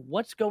saying, like,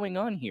 what's going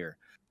on here?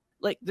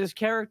 Like, this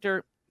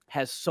character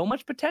has so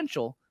much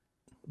potential,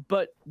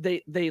 but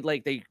they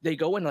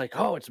go in like,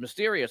 oh, it's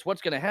mysterious.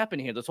 What's going to happen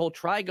here? This whole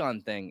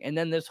Trigon thing. And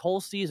then this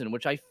whole season,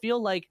 which I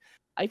feel like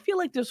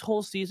this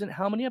whole season,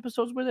 how many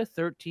episodes were there?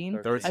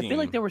 13? 13. I feel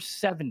like there were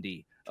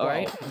 70. 12, all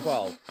right?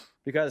 12.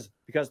 Because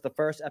the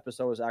first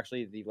episode was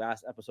actually the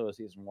last episode of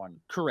season 1.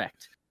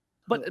 Correct.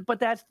 But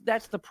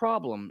that's the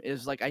problem,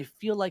 is like I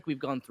feel like we've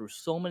gone through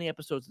so many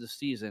episodes this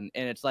season,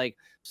 and it's like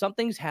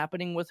something's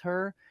happening with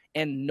her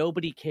and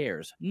nobody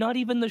cares. Not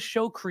even the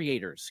show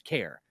creators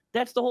care.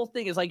 That's the whole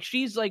thing, is like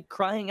she's like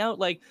crying out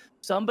like,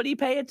 somebody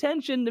pay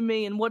attention to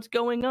me and what's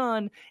going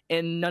on,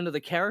 and none of the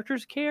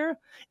characters care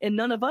and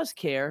none of us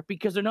care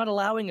because they're not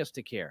allowing us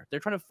to care. They're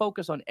trying to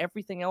focus on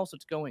everything else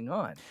that's going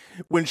on.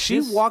 When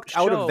she walked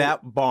out of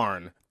that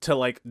barn to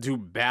like do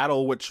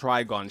battle with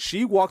Trigon,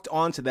 she walked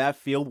onto that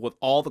field with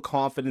all the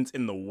confidence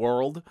in the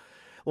world.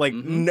 Like,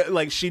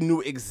 like she knew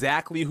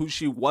exactly who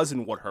she was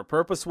and what her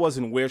purpose was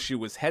and where she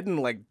was heading.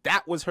 Like,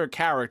 that was her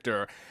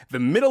character. The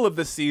middle of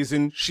the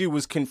season, she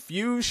was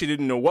confused. She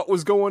didn't know what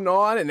was going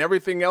on and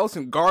everything else.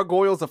 And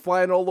gargoyles are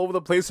flying all over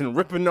the place and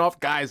ripping off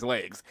guys'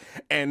 legs.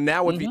 And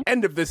now at the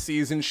end of this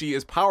season, she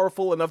is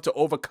powerful enough to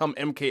overcome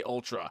MK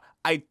Ultra.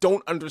 I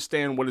don't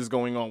understand what is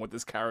going on with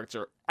this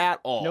character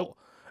at all. Nope.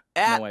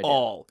 At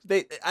all.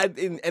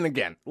 And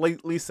again,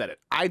 Lee said it.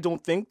 I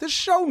don't think the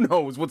show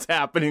knows what's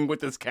happening with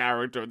this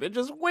character. They're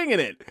just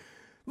winging it.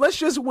 Let's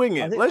just wing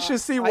it. Let's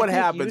just see what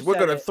happens. We're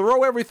going to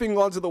throw everything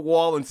onto the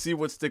wall and see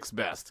what sticks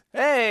best.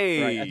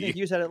 Hey! Right. I think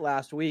you said it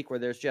last week, where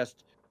there's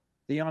just,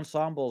 the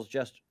ensemble's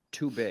just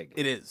too big.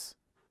 It is.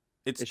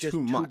 It's just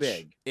too much. Too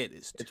big.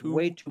 It's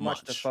way too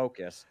much to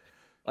focus.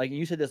 Like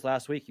you said this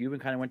last week, you even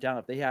kind of went down,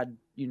 if they had,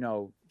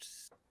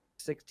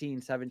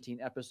 16, 17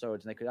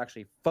 episodes and they could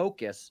actually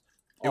focus,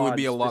 it would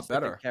be a lot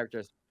better.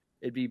 Characters,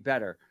 it'd be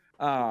better.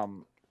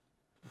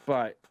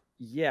 But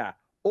yeah,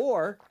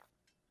 or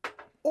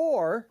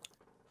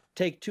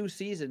take 2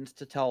 seasons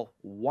to tell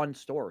one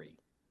story.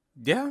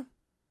 Yeah.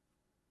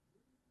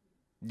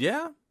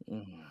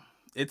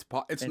 It's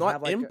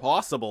not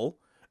impossible.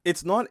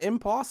 It's not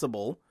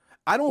impossible.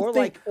 I don't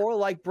think. Or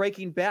like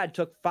Breaking Bad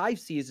took 5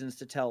 seasons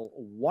to tell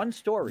one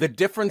story. The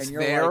difference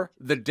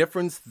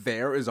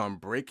there is on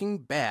Breaking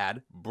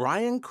Bad,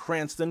 Bryan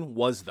Cranston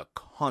was the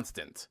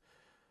constant.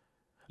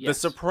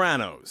 Yes. The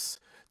Sopranos,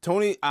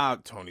 Tony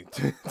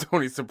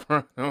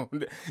Soprano,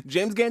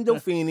 James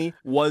Gandolfini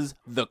was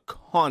the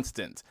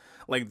constant.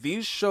 Like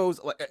these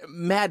shows, like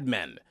Mad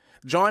Men,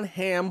 John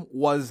Hamm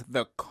was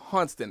the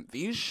constant.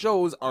 These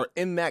shows are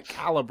in that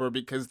caliber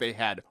because they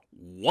had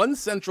one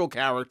central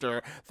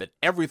character that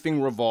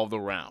everything revolved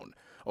around.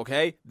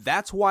 Okay,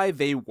 that's why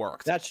they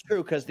worked. That's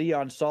true, because the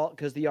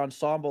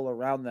ensemble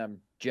around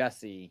them,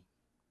 Jesse.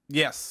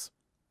 Yes.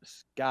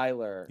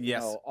 Skylar,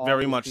 yes,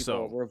 very much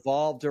so.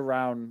 Revolved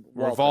around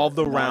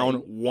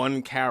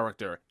one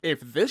character.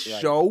 If this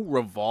show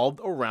revolved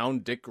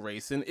around Dick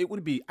Grayson,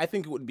 I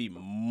think it would be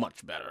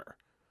much better.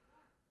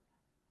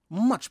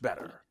 Much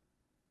better.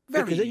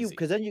 Very easy.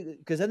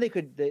 Because then they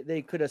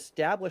could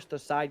establish the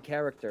side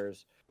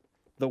characters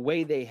the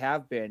way they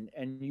have been,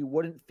 and you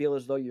wouldn't feel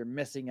as though you're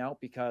missing out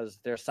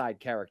because they're side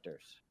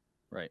characters.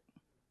 Right.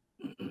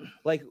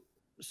 Like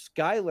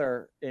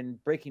Skylar in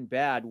Breaking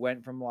Bad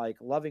went from like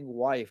loving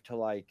wife to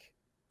like,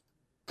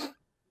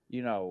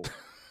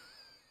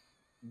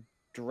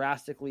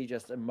 drastically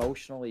just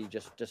emotionally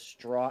just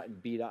distraught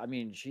and beat up. I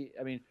mean,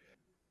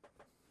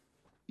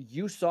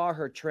 you saw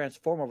her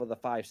transform over the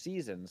 5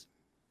 seasons,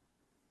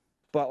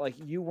 but like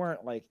you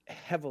weren't like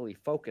heavily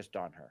focused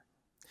on her.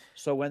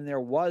 So when there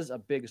was a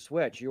big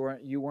switch, you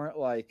weren't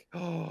like,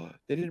 oh,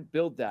 they didn't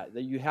build that.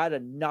 That you had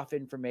enough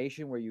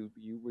information where you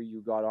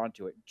got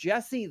onto it.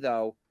 Jesse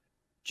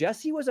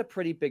was a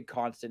pretty big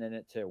constant in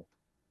it too.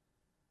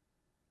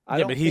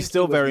 But he's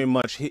still very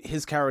much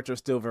his character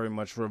still very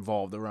much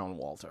revolved around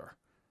Walter.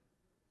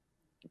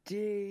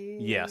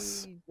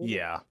 Yes.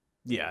 Yeah,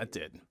 it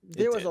did.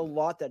 There was a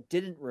lot that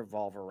didn't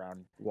revolve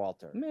around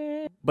Walter.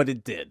 But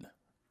it did.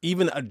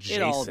 Even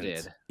adjacent, it all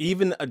did.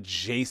 Even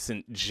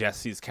adjacent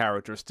Jesse's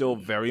character still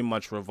very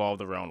much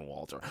revolved around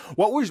Walter.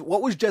 What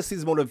was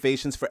Jesse's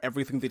motivations for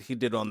everything that he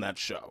did on that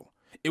show?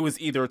 It was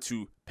either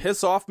to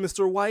piss off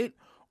Mr. White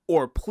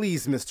or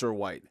please, Mr.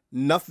 White.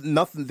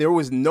 Nothing. There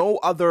was no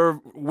other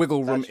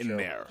wiggle room in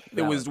there.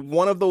 It was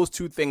one of those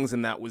two things,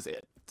 and that was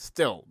it.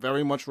 Still,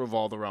 very much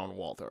revolved around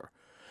Walter.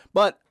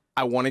 But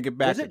I want to get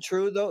back. Was it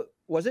true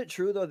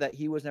though that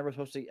he was never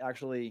supposed to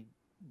actually?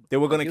 They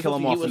were going to kill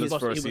him off in his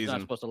first season. He was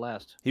not supposed to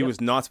last. He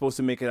was not supposed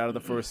to make it out of the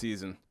first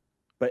season.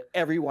 But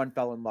everyone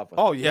fell in love with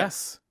him. Oh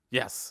yes,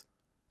 yes.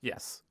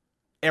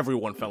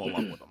 Everyone fell in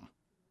love with him.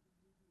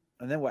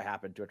 And then what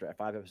happened to it?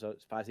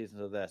 5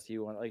 seasons of this. He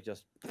went like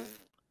just.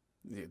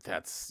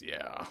 That's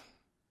yeah.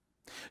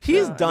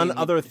 He's done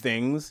other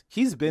things.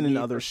 He's been in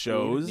other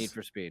shows. Need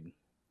for Speed.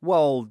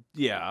 Well,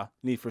 yeah,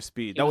 Need for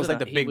Speed. That was like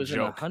the big joke. He was in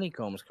a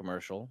Honeycombs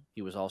commercial.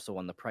 He was also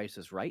on The Price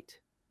is Right.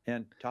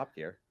 And Top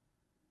Gear.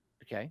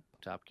 Okay,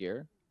 Top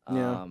Gear.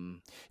 Yeah.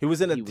 He was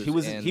in a.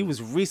 He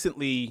was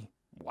recently.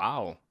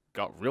 Wow,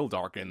 got real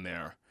dark in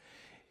there.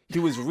 He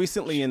was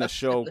recently in a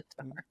show.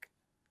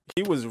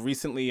 He was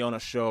recently on a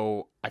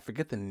show. I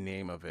forget the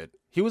name of it.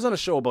 He was on a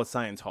show about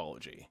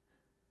Scientology.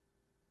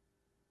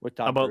 With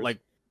Tom about Cruise? Like,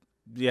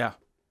 yeah,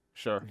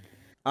 sure.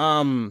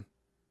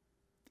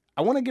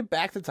 I want to get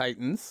back to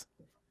Titans.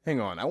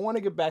 Hang on. I want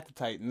to get back to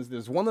Titans.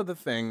 There's one other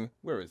thing.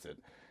 Where is it?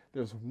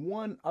 There's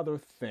one other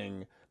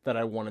thing that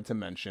I wanted to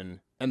mention,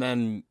 and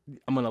then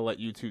I'm gonna let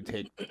you two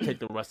take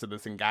the rest of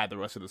this and guide the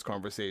rest of this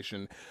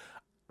conversation.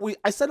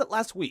 I said it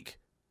last week.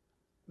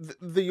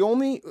 The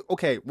only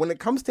when it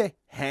comes to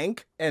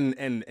Hank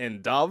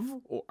and Dove,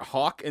 or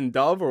Hawk and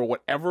Dove, or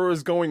whatever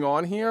is going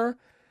on here,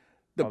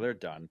 they're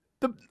done.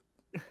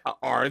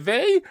 Are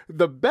they?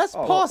 The best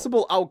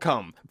possible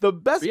outcome. The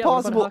best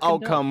possible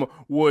outcome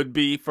would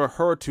be for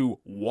her to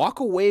walk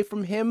away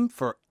from him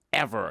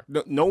forever.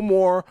 No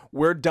more.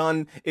 We're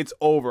done. It's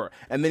over.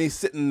 And then he's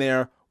sitting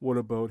there. What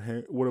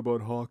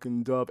about Hawk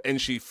and Dove? And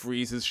she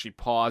freezes. She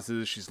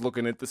pauses. She's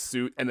looking at the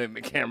suit, and then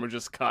the camera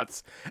just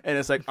cuts. And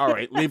it's like, all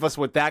right, leave us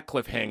with that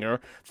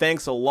cliffhanger.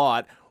 Thanks a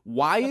lot.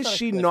 Why is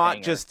she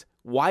not just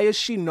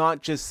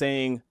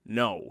saying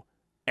no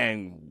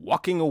and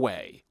walking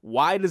away?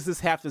 Why does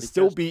this have to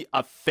still be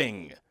a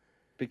thing?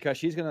 Because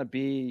she's gonna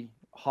be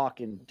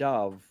Hawk and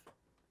Dove,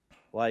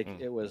 like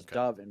it was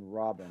Dove and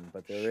Robin,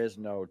 but there is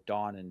no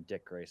Dawn and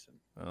Dick Grayson.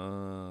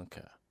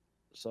 Okay.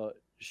 So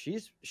she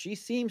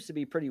seems to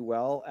be pretty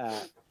well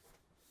at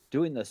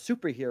doing the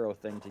superhero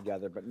thing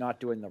together, but not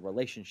doing the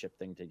relationship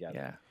thing together.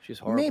 Yeah, she's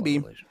horrible.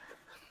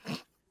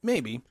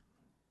 Maybe.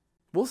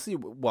 We'll see.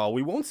 Well,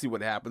 we won't see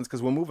what happens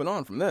because we're moving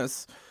on from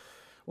this.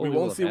 Well, we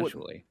won't see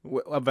eventually.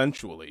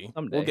 Eventually.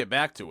 Someday. We'll get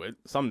back to it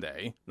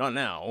someday. Not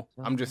now.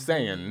 I'm just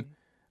saying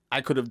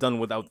I could have done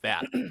without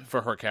that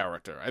for her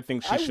character. I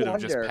think she should have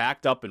just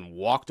packed up and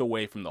walked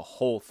away from the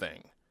whole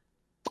thing.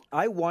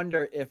 I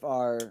wonder if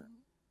our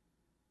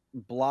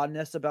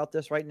blondness about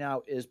this right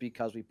now is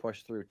because we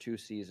pushed through 2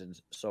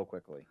 seasons so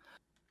quickly.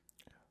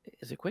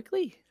 Is it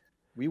quickly?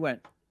 We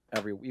went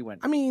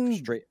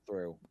straight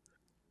through.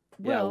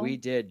 Well, yeah, we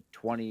did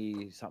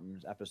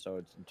 20-something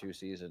episodes in 2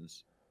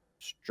 seasons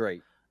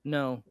straight.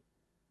 No.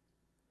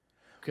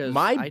 Because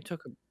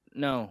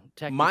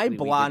technically my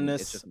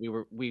blondness.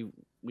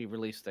 We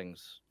released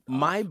things.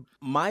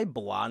 My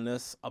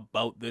blondness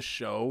about this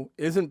show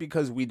isn't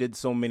because we did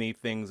so many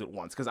things at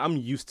once, because I'm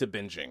used to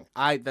binging.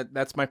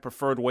 That's my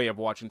preferred way of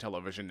watching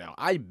television now.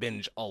 I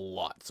binge a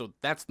lot, so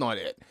that's not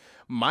it.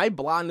 My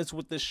blondness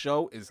with this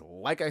show is,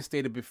 like I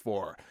stated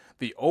before,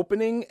 the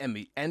opening and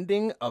the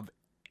ending of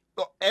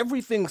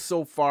everything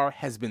so far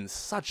has been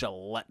such a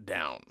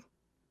letdown.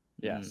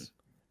 Yes.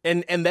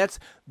 And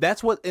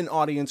that's what an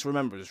audience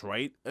remembers,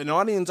 right? An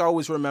audience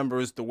always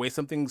remembers the way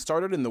something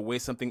started and the way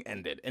something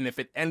ended. And if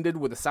it ended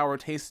with a sour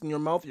taste in your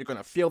mouth, you're going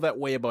to feel that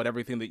way about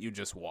everything that you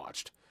just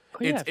watched. Oh,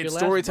 yeah, it's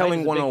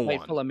storytelling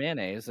 101. Full of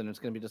mayonnaise, and it's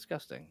going to be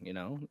disgusting, you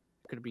know?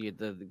 It could be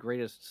the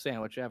greatest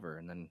sandwich ever,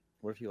 and then...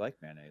 What if you like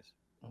mayonnaise?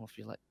 Well, if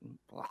you like...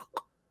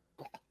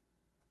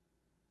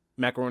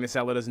 Macaroni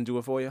salad doesn't do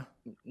it for you?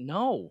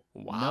 No.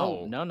 Wow.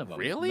 No, none of them.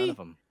 Really? None of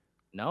them.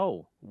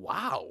 No.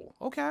 Wow.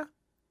 Okay.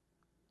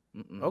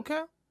 Mm-mm.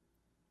 Okay.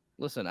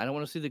 Listen, I don't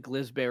want to see the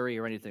glizberry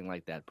or anything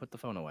like that. Put the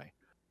phone away.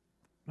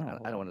 Oh,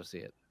 I don't want to see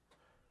it.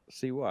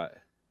 See what?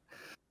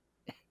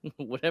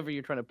 Whatever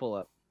you're trying to pull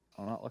up.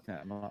 I'm not looking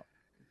at it. I'm not.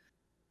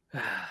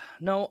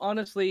 No,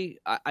 honestly,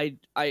 I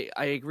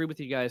agree with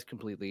you guys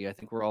completely. I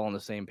think we're all on the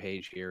same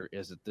page here,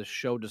 is that this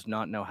show does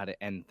not know how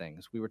to end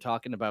things. We can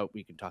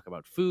talk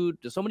about food.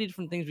 There's so many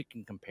different things we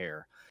can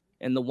compare.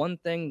 And the one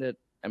thing that,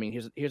 I mean,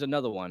 here's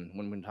another one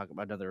when we talk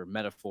about another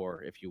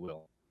metaphor, if you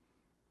will.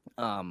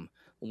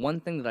 One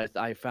thing that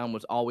I found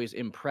was always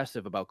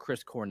impressive about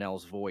Chris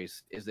Cornell's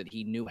voice is that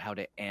he knew how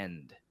to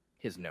end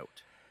his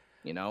note.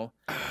 You know,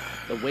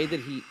 the way that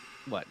he.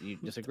 What, you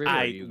disagree?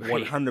 Or you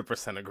agree?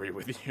 100% agree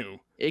with you.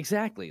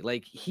 Exactly.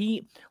 Like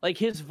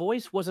his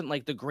voice wasn't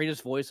like the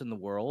greatest voice in the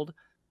world,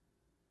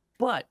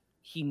 but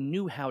he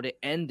knew how to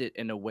end it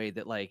in a way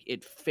that like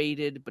it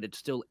faded, but it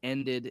still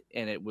ended,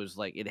 and it was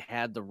like it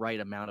had the right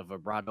amount of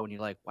vibrato, and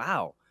you're like,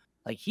 wow,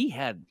 like he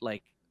had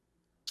like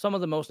some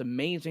of the most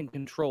amazing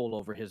control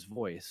over his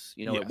voice.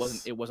 You know, it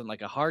wasn't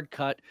like a hard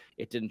cut.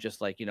 It didn't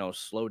just like,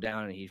 slow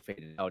down and he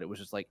faded out. It was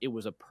just like, it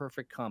was a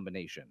perfect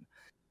combination.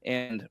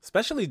 And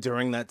especially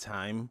during that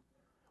time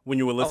when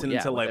you were listening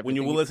to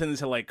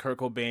like Kurt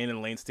Cobain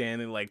and Lane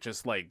Stanley, like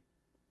just like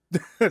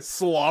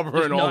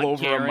slobbering all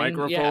over a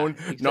microphone,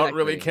 not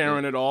really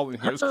caring at all.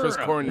 And here's Chris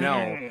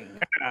Cornell.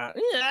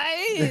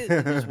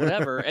 Just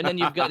whatever. And then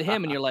you've got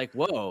him and you're like,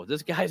 whoa,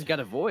 this guy's got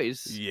a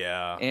voice.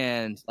 Yeah.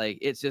 And like,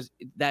 it's just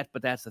that,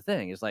 but that's the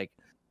thing is like,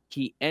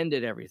 he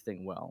ended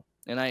everything well.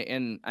 And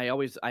I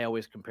always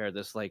compare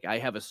this. Like I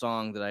have a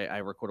song that I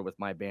recorded with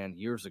my band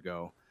years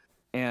ago.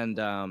 And,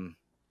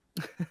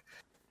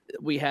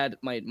 we had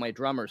my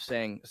drummer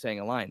sang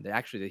a line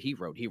that he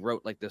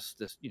wrote like this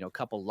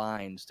couple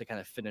lines to kind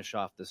of finish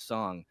off this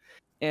song,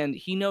 and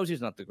he knows he's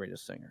not the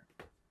greatest singer,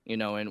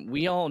 and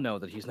we all know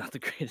that he's not the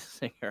greatest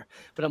singer,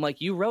 but I'm like,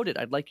 you wrote it,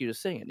 I'd like you to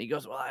sing it. And he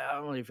goes, well, I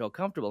don't really feel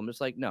comfortable. I'm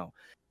just like, no,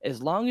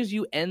 as long as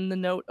you end the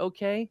note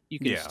okay, you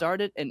can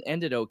start it and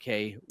end it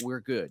okay,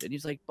 we're good. And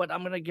he's like, but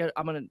I'm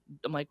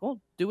like,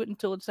 well, do it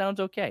until it sounds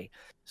okay.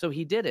 So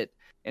he did it,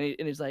 and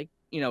he's like,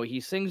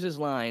 he sings his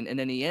line and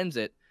then he ends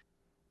it.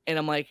 And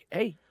I'm like,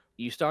 hey,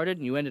 you started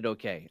and you ended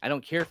okay. I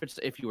don't care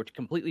if you were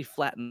completely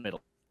flat in the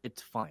middle.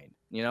 It's fine,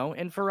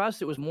 And for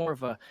us, it was more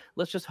of a,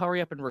 let's just hurry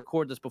up and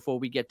record this before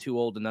we get too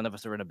old and none of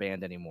us are in a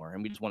band anymore.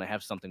 And we just want to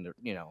have something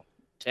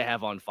to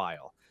have on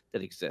file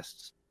that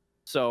exists.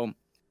 So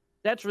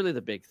that's really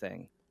the big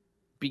thing.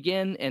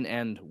 Begin and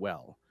end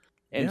well.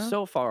 And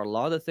so far, a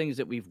lot of the things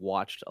that we've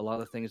watched, a lot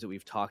of the things that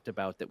we've talked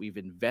about, that we've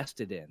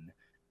invested in,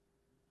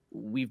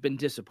 we've been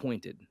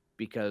disappointed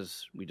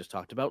because we just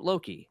talked about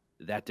Loki.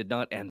 That did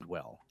not end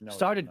well.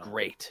 Started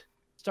great.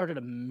 Started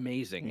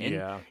amazing.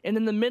 And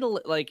in the middle,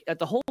 like at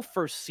the whole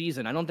first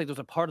season, I don't think there was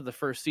a part of the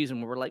first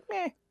season where we're like,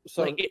 meh.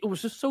 So like, it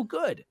was just so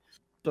good.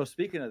 So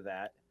speaking of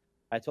that,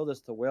 I told this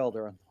to Will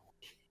during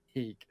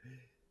the week.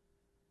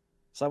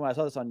 I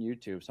saw this on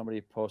YouTube.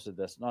 Somebody posted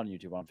this, not on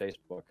YouTube, on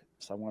Facebook.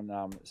 Someone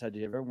said, "Do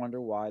you ever wonder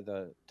why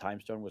the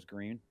time stone was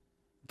green?"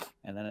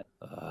 And then it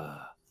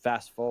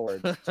fast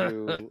forward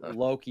to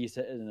Loki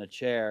sitting in a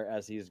chair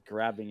as he's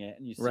grabbing it,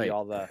 and you see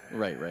all the all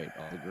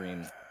the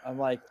green. I'm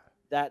like,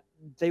 that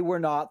they were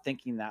not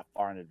thinking that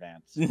far in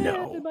advance.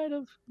 No, they might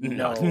have.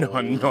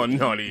 No,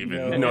 not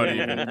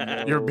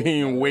even. You're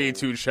being way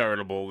too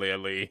charitable,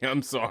 Lily.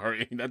 I'm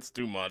sorry. That's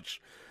too much.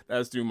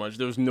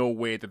 There's no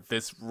way that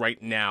this right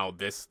now,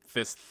 this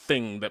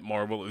thing that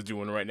Marvel is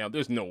doing right now,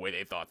 there's no way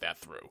they thought that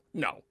through.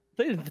 No.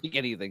 They didn't think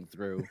anything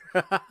through.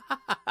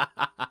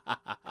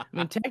 I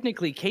mean,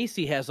 technically,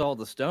 Casey has all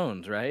the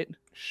stones, right?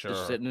 Sure.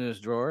 Just sitting in his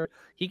drawer.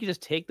 He could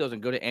just take those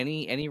and go to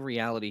any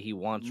reality he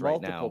wants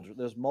right now.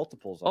 There's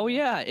multiples. Oh,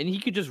 yeah, and he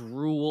could just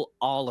rule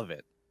all of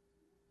it.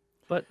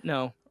 But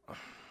no.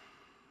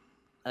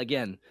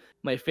 Again,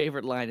 my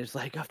favorite line is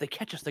like, oh, if they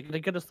catch us, they're going to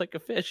get us like a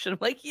fish. And I'm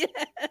like, yes!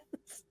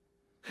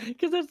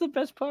 Because that's the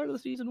best part of the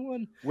season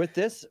one. With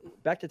this,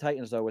 back to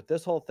Titans though, with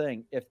this whole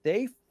thing, if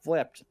they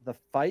flipped the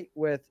fight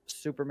with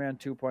Superman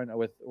 2.0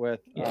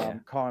 with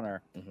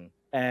Connor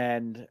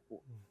and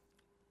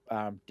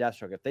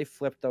Deathstroke, if they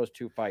flipped those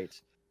two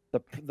fights,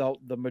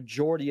 the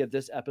majority of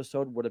this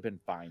episode would have been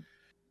fine,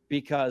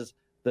 because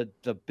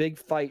the big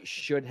fight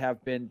should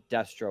have been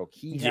Deathstroke.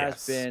 He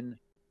has been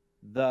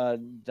the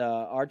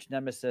arch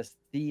nemesis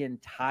the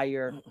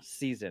entire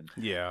season.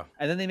 Yeah,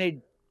 and then they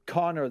made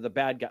Connor the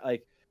bad guy,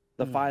 like.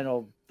 The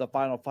final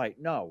fight.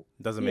 No,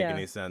 doesn't make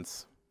any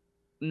sense.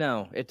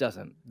 No, it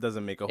doesn't.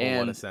 Doesn't make a whole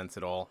lot of sense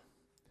at all.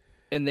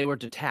 And they were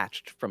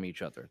detached from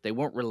each other. They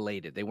weren't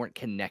related. They weren't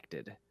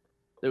connected.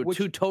 There were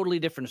two totally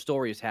different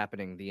stories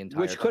happening the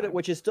entire time.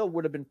 Which still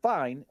would have been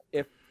fine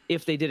if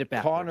they did it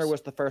backwards. Connor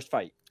was the first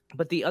fight.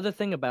 But the other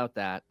thing about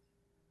that,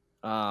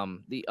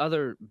 the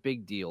other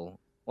big deal.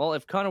 Well,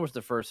 if Connor was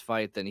the first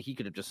fight, then he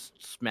could have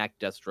just smacked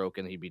Deathstroke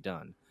and he'd be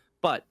done.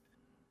 But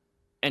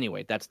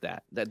anyway, that's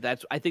that.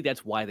 That's I think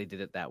that's why they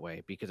did it that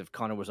way, because if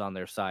Connor was on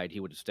their side,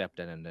 he would have stepped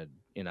in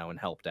and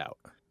helped out.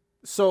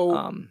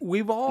 So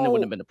we've all and it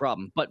wouldn't have been a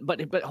problem. But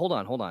hold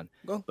on.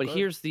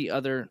 Here's the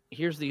other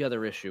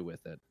issue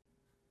with it.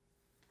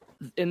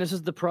 And this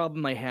is the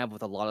problem I have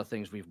with a lot of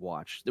things we've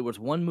watched. There was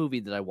one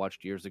movie that I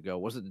watched years ago.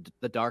 Was it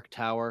The Dark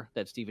Tower,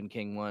 that Stephen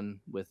King one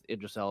with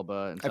Idris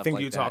Elba and stuff like that? I think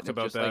you talked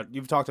about that.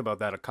 You've talked about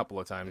that a couple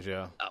of times,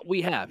 yeah.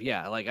 We have,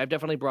 yeah. Like, I've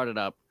definitely brought it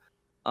up.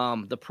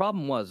 The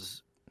problem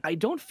was, I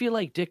don't feel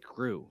like Dick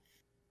grew.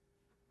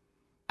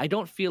 I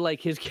don't feel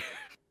like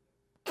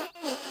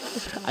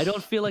I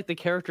don't feel like the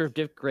character of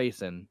Dick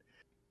Grayson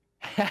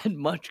had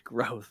much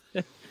growth.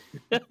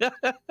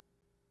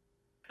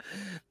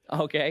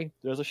 Okay.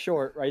 There's a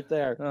short right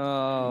there.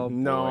 Oh,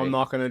 no, I'm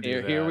not going to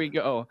do that. Here we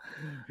go.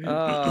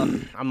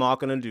 I'm not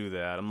going to do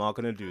that.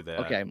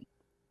 Okay.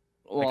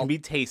 Well, I can be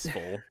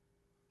tasteful.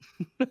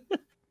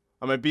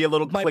 I might be a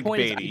little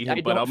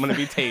clickbaity, but I'm going to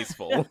be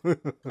tasteful.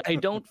 I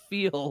don't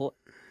feel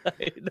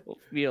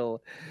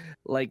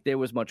like there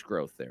was much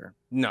growth there.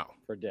 No.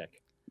 For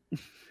Dick.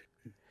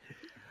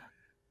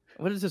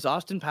 What is this,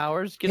 Austin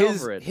Powers? Get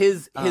over it.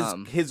 His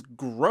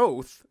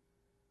growth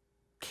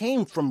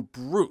came from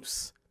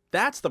Bruce.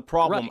 That's the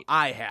problem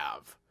I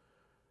have.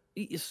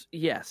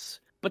 Yes.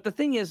 But the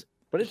thing is,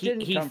 but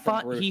he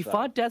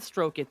fought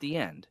Deathstroke at the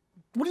end.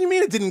 What do you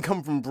mean it didn't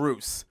come from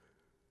Bruce?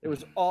 It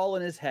was all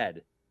in his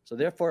head. So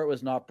therefore it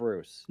was not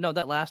Bruce. No,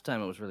 that last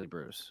time it was really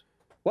Bruce.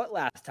 What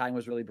last time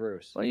was really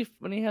Bruce?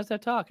 When he has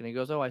that talk and he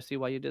goes, "Oh, I see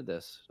why you did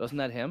this." Wasn't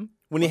that him?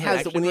 When he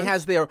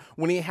has their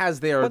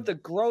But the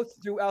growth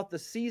throughout the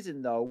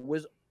season though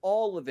was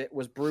all of it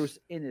was Bruce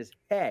in his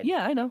head.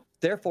 Yeah, I know.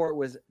 Therefore it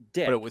was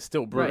Dick. But it was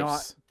still Bruce.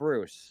 Not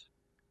Bruce.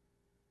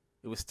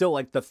 It was still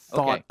like the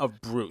thought of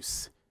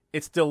Bruce.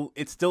 It's still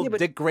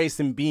Dick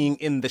Grayson being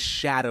in the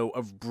shadow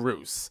of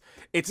Bruce.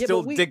 It's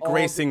still Dick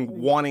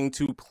Grayson wanting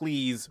to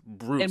please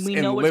Bruce and we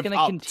know it's going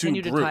to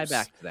continue to tie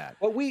back to that.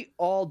 But we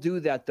all do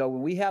that though.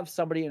 When we have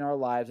somebody in our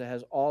lives that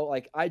has all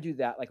like I do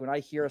that. Like when I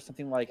hear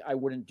something like I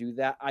wouldn't do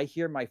that, I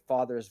hear my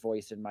father's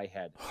voice in my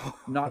head,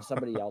 not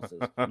somebody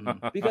else's.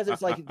 Because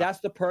it's like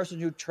that's the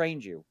person who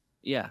trained you.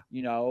 Yeah.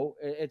 You know,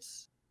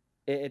 it's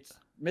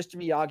Mr.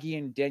 Miyagi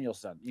and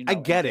Danielson. You know,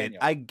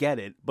 I get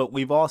it. But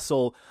we've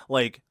also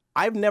like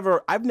I've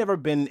never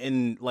been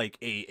in like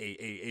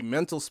a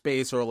mental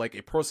space or like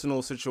a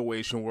personal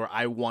situation where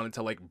I wanted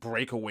to like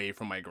break away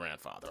from my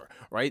grandfather,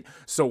 right?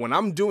 So when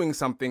I'm doing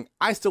something,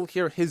 I still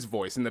hear his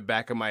voice in the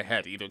back of my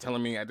head, either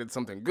telling me I did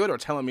something good or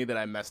telling me that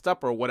I messed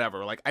up or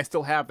whatever. Like I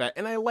still have that,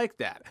 and I like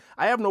that.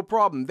 I have no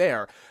problem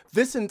there.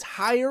 This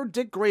entire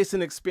Dick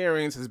Grayson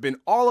experience has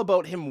been all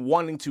about him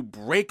wanting to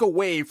break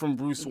away from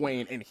Bruce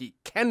Wayne, and he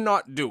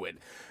cannot do it.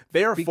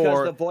 Therefore,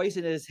 because the voice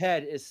in his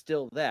head is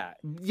still that.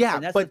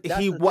 Yeah, but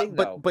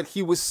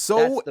he was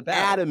so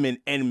adamant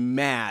and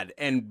mad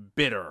and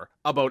bitter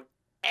about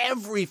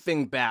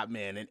everything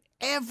Batman and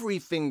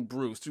everything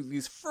Bruce through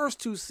these first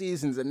 2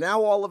 seasons, and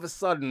now all of a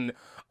sudden,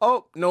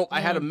 oh no,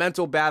 I had a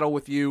mental battle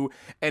with you,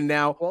 and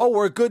now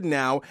we're good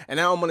now, and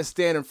now I'm gonna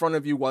stand in front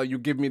of you while you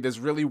give me this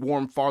really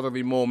warm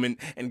fatherly moment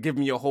and give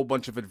me a whole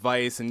bunch of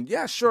advice, and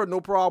yeah, sure,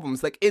 no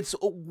problems. Like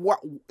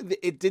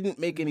it didn't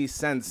make any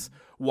sense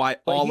why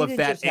all of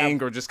that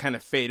anger just kind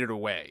of faded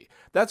away.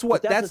 That's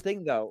the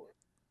thing though.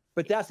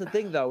 But that's the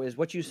thing, though, is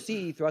what you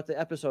see throughout the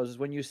episodes is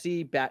when you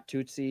see Bat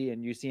Tootsie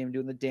and you see him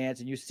doing the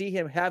dance and you see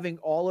him having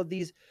all of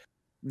these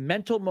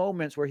mental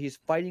moments where he's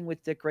fighting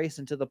with Dick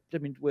Grayson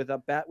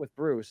with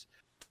Bruce,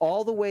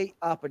 all the way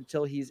up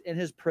until he's in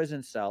his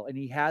prison cell and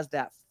he has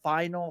that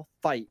final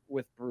fight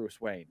with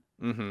Bruce Wayne.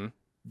 Mm-hmm.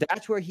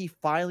 That's where he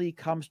finally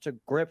comes to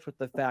grips with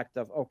the fact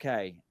of,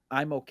 okay,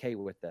 I'm okay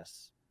with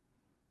this.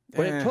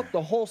 But it took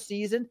the whole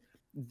season.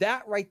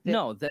 That right there.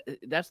 No,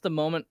 that's the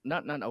moment.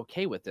 Not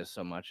okay with this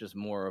so much is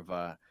more of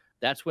a.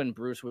 That's when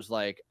Bruce was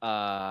like,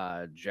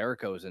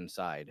 Jericho's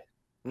inside.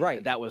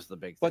 Right. That was the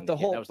big thing. But the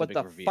whole, but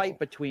the fight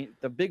between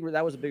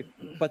that was a big.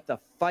 But the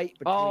fight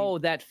between. Oh,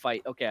 that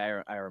fight. Okay,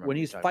 I remember when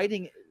he's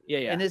fighting.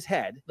 In his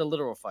head, the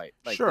literal fight,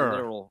 like sure, the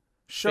literal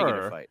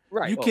fight.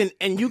 Right. You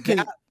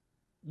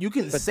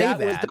can but say that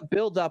was the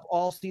build up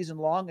all season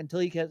long until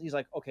he's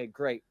like, okay,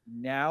 great.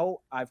 Now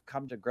I've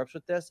come to grips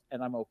with this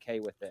and I'm okay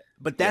with it.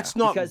 But that's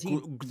not growth.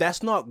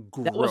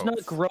 That was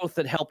not growth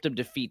that helped him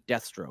defeat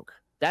Deathstroke.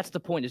 That's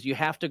the point, is you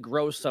have to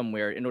grow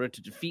somewhere in order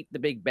to defeat the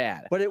big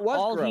bad. But it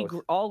was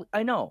growth.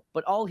 I know,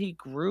 but all he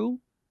grew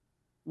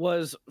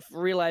was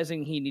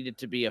realizing he needed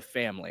to be a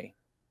family.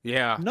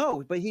 Yeah.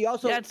 No, but he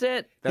also That's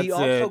it. He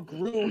also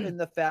grew in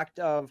the fact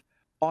of,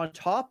 on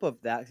top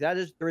of that,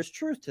 there is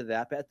truth to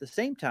that, but at the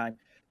same time,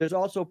 there's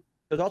also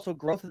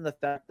growth in the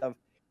fact of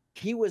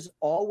he was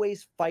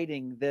always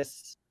fighting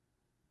this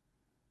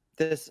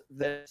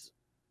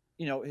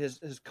you know,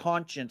 his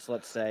conscience,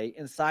 let's say,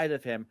 inside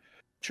of him,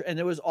 and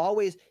there was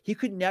always, he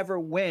could never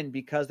win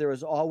because there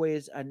was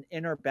always an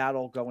inner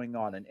battle going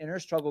on, an inner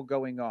struggle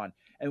going on.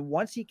 And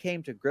once he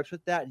came to grips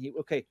with that, and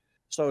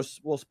so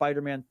will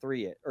Spider-Man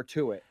 3 it or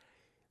 2 it.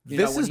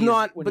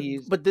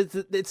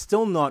 It's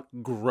still not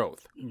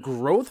growth.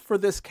 Growth for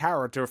this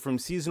character from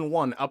season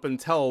 1 up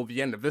until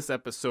the end of this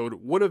episode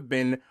would have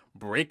been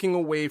breaking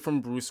away from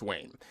Bruce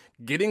Wayne,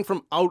 getting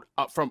from out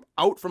from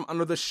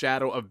under the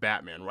shadow of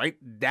Batman. Right?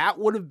 That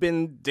would have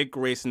been Dick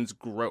Grayson's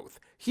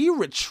growth. He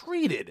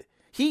retreated.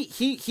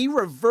 He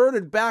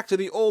reverted back to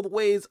the old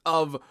ways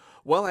of,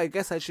 well, I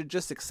guess I should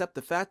just accept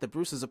the fact that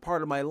Bruce is a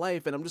part of my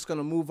life, and I'm just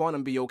gonna move on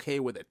and be okay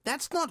with it.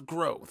 That's not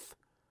growth.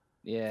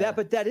 Yeah.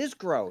 But that is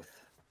growth.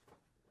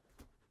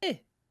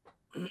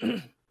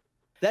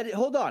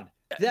 Hold on.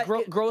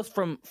 Growth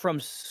from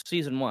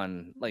season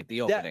 1, like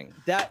the opening.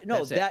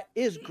 That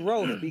is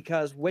growth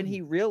because when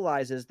he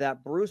realizes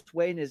that Bruce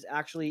Wayne is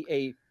actually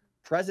a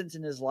presence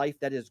in his life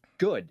that is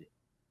good,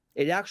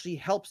 it actually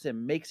helps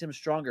him, makes him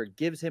stronger,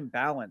 gives him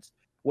balance.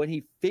 When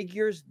he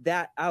figures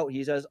that out,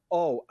 he says,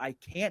 "Oh, I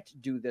can't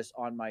do this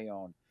on my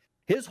own."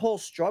 His whole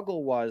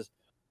struggle was,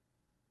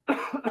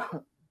 "I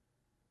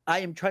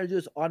am trying to do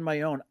this on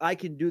my own. I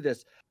can do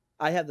this.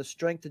 I have the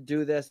strength to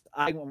do this.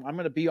 I'm going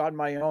to be on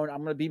my own.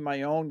 I'm going to be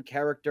my own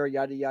character,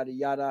 yada, yada,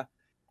 yada."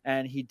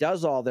 And he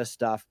does all this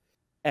stuff.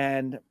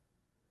 And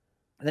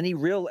then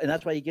and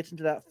that's why he gets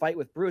into that fight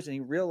with Bruce and he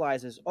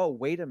realizes, oh,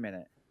 wait a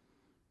minute.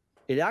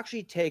 it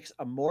actually takes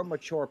a more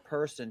mature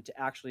person to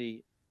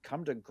actually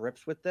come to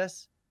grips with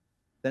this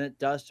than it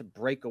does to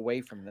break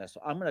away from this.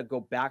 So I'm going to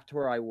go back to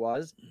where I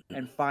was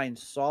and find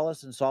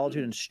solace and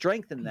solitude and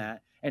strength in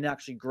that and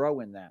actually grow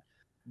in that.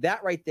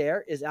 That right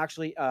there is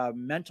actually a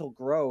mental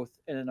growth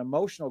and an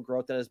emotional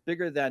growth that is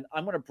bigger than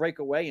I'm going to break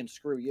away and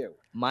screw you.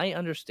 My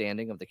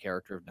understanding of the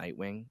character of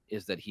Nightwing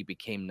is that he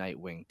became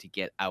Nightwing to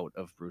get out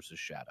of Bruce's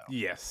shadow.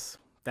 Yes,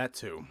 that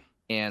too.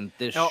 And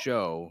this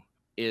show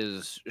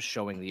is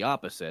showing the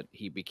opposite.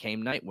 He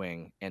became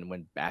Nightwing and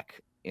went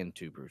back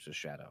into Bruce's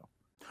shadow.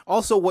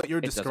 Also, what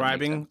you're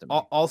describing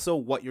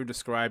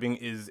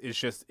is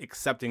just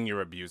accepting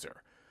your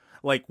abuser.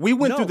 Like we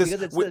went through this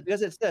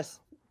because it's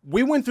this.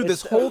 We went through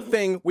this whole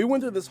thing. We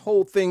went through this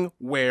whole thing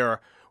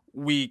where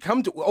we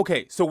come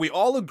to so we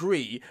all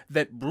agree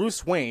that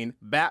Bruce Wayne,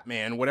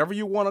 Batman, whatever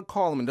you want to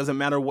call him, it doesn't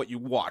matter what you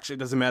watch. It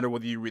doesn't matter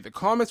whether you read the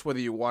comics, whether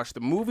you watch the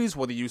movies,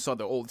 whether you saw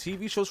the old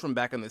TV shows from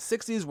back in the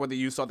 60s, whether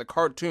you saw the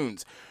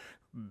cartoons.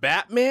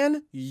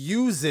 Batman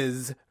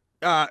uses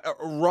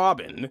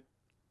Robin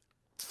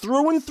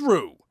through and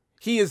through.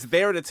 He is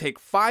there to take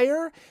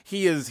fire.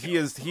 He is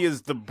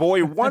the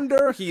boy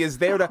wonder. He is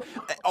there to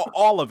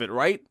all of it,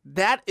 right?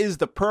 That is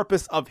the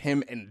purpose of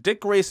him, and Dick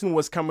Grayson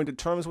was coming to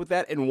terms with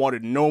that and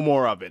wanted no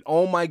more of it.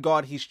 Oh my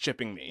God, he's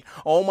chipping me.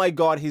 Oh my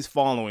God, he's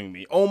following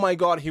me. Oh my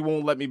God, he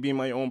won't let me be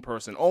my own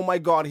person. Oh my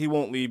God, he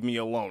won't leave me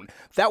alone.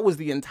 That was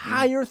the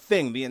entire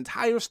thing. The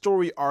entire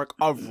story arc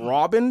of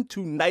Robin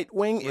to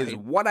Nightwing is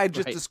what I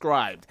just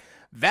described.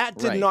 That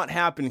did not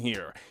happen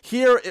here.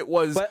 Here it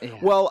was,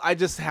 well, I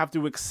just have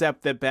to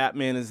accept that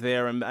Batman is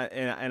there and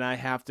I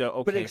have to,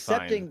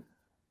 fine.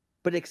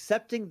 But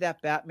accepting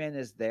that Batman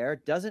is there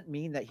doesn't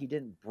mean that he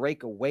didn't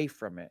break away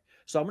from it.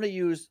 So I'm going to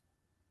use,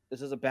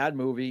 this is a bad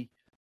movie,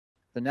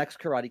 The Next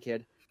Karate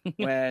Kid,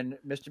 when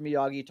Mr.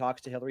 Miyagi talks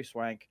to Hilary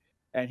Swank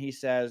and he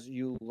says,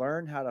 you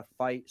learn how to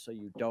fight so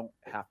you don't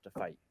have to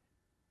fight.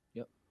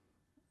 Yep.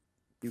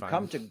 You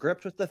come to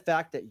grips with the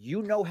fact that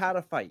you know how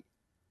to fight.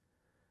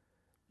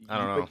 I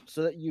don't know.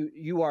 So that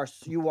you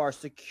are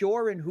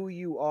secure in who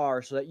you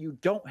are so that you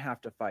don't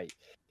have to fight.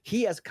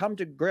 He has come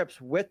to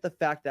grips with the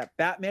fact that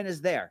Batman is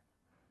there.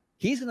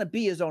 He's going to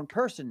be his own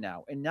person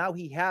now. And now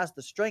he has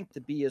the strength to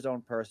be his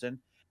own person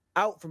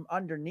out from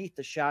underneath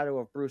the shadow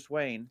of Bruce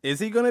Wayne. Is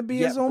he going to be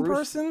his own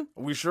person?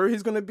 Are we sure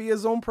he's going to be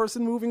his own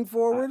person moving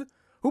forward?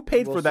 Who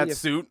paid for that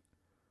suit?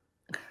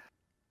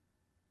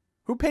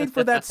 Who paid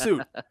for that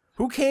suit?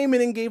 Who came in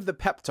and gave the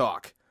pep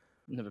talk?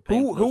 Who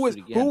was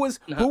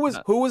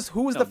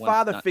the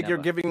father figure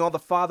giving all the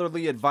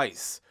fatherly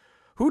advice?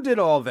 Who did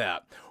all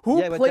that?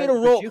 Who played a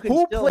role?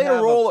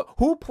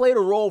 Who played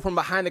a role from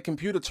behind the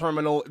computer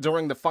terminal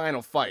during the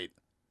final fight?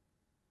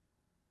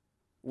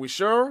 We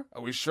sure?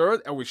 Are we sure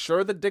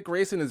that Dick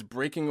Grayson is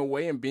breaking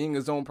away and being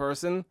his own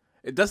person?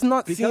 It does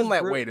not seem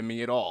that way to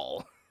me at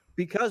all.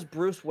 Because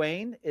Bruce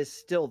Wayne is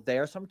still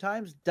there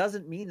sometimes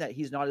doesn't mean that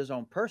he's not his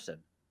own person.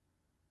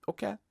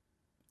 Okay.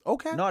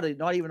 Not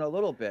even a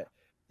little bit.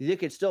 They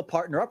could still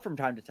partner up from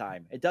time to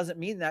time. It doesn't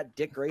mean that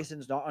Dick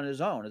Grayson's not on his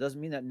own. It doesn't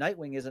mean that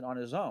Nightwing isn't on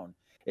his own.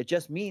 It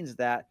just means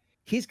that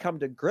he's come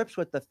to grips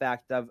with the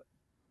fact of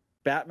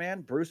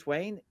Batman, Bruce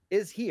Wayne,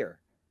 is here.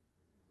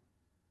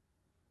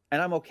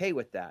 And I'm okay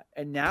with that.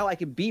 And now I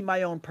can be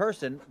my own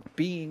person,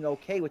 being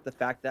okay with the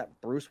fact that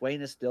Bruce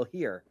Wayne is still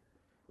here.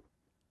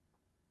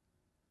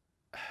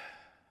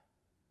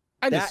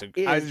 I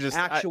disagree.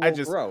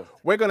 Growth.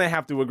 We're gonna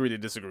have to agree to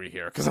disagree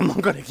here because I'm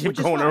not gonna keep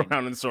going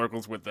around in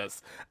circles with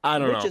this. I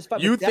don't know.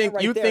 You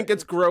think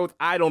it's growth?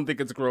 I don't think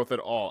it's growth at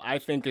all. I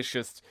think it's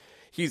just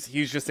he's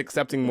just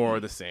accepting more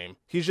of the same.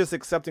 He's just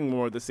accepting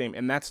more of the same,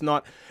 and that's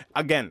not.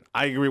 Again,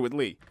 I agree with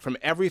Lee. From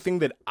everything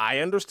that I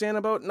understand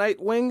about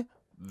Nightwing,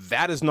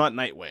 that is not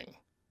Nightwing.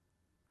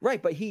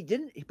 Right, but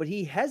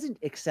he hasn't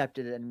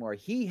accepted it anymore.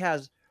 He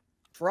has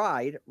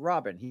fried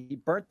Robin. He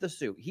burnt the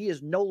suit. He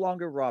is no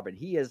longer Robin.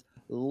 He has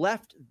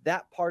left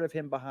that part of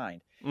him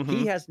behind. Mm-hmm.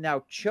 He has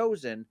now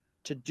chosen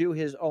to do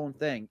his own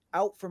thing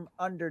out from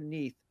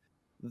underneath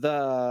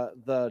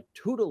the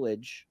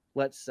tutelage,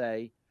 let's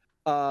say,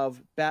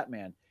 of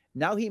Batman.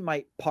 Now he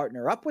might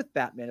partner up with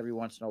Batman every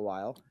once in a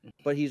while,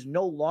 but he's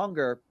no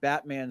longer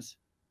Batman's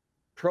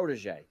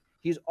protege.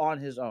 He's on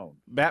his own.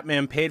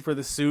 Batman paid for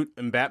the suit,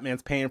 and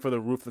Batman's paying for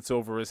the roof that's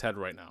over his head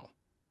right now.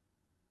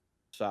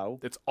 So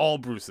it's all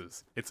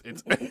Bruce's. It's.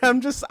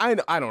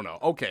 I don't know.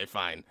 Okay,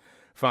 fine.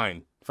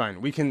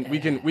 We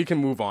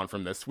can move on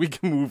from this.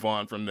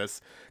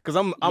 Because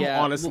I'm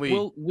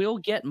honestly. We'll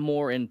get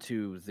more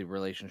into the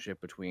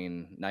relationship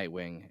between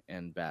Nightwing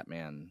and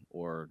Batman,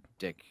 or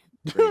Dick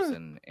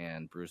Grayson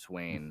and Bruce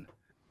Wayne,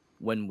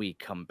 when we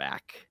come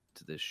back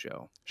to this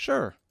show.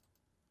 Sure.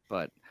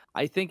 But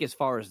I think as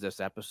far as this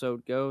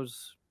episode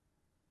goes,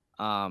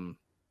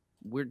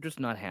 we're just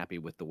not happy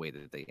with the way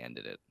that they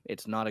ended it.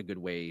 It's not a good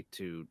way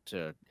to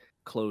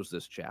close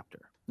this chapter.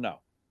 No.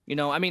 You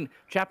know, I mean,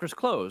 chapter's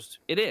closed.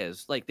 It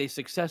is. Like, they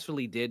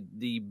successfully did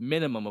the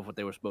minimum of what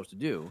they were supposed to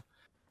do,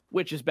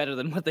 which is better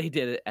than what they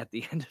did at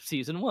the end of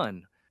season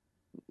 1,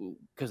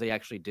 because they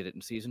actually did it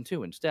in season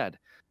 2 instead.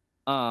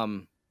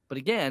 But But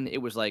again, it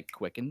was like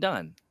quick and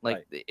done.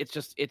 Like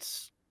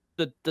it's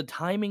the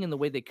timing and the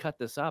way they cut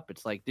this up.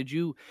 It's like, did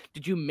you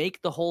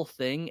make the whole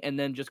thing and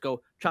then just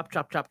go chop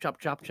chop chop chop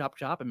chop chop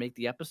chop and make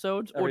the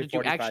episodes, or did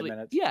you actually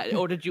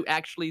or did you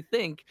actually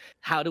think,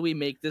 how do we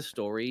make this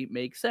story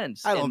make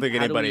sense? I don't think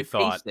anybody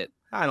thought it?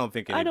 I don't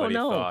think anybody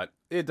thought.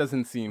 It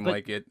doesn't seem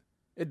like it.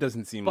 It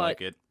doesn't seem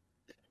like it.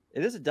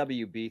 It is a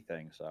WB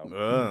thing,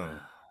 so.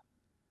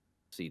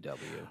 CW.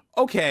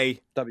 Okay.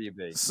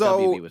 WB. So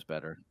WB was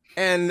better.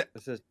 And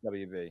this is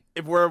WB.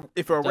 If we're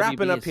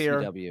wrapping up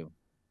here, CW.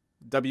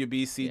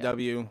 WB,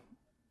 CW, yeah.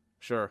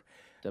 Sure.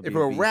 WB, if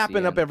we're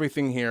wrapping CN. up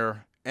everything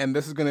here, and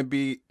this is going to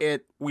be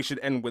it, we should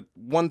end with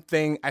one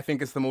thing. I think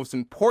it's the most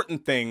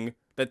important thing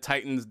that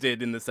Titans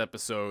did in this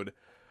episode.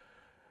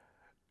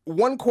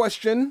 One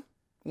question,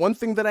 one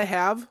thing that I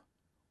have: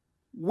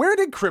 where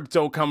did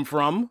Crypto come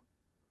from?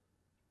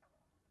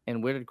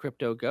 And where did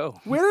Crypto go?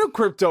 Where did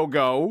Crypto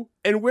go?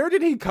 And where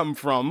did he come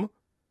from?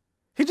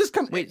 He just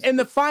comes in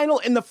the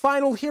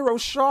final hero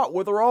shot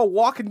where they're all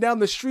walking down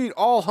the street,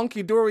 all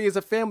hunky dory as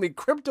a family.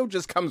 Crypto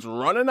just comes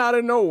running out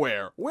of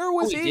nowhere. Where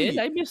was he? Did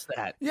I miss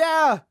that?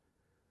 Yeah,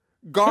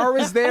 Gar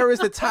is there as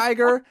the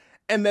tiger,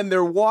 and then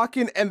they're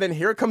walking, and then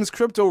here comes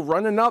Crypto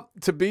running up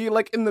to be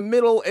like in the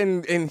middle,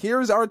 and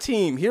here's our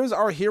team, here's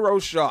our hero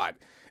shot,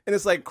 and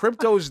it's like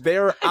Crypto's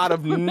there out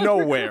of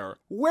nowhere.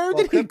 Where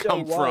did he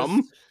come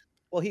from?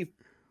 Well, he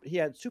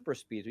had super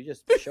speed. He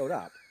just showed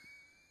up.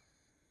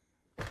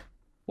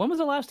 When was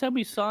the last time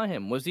we saw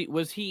him? Was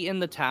he in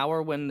the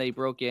tower when they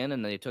broke in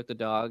and they took the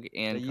dog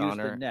and they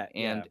Connor? Used the net,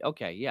 and yeah.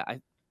 Okay, yeah.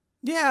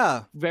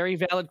 Yeah. Very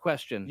valid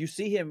question. You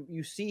see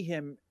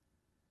him.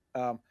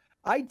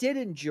 I did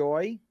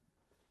enjoy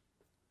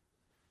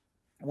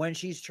when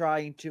she's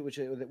trying to,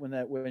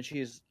 when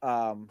she's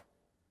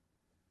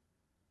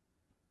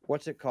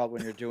what's it called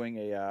when you're doing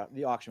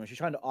the auction, when she's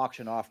trying to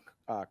auction off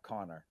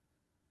Connor.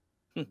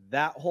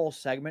 That whole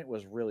segment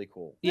was really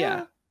cool.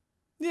 Yeah.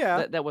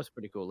 Yeah. That was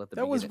pretty cool.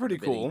 That was pretty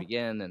cool.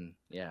 Begin and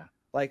yeah.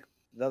 Like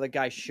the other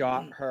guy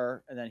shot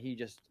her and then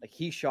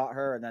he shot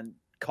her and then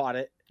caught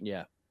it.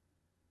 Yeah.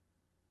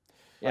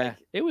 Yeah. Like,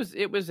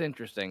 it was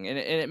interesting and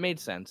it made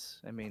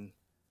sense. I mean,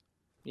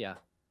 yeah.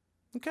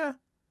 Okay.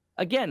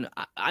 Again,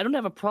 I don't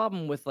have a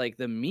problem with like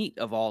the meat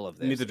of all of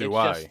this. Neither do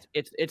I.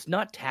 It's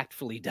not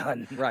tactfully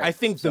done. Right. I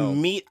think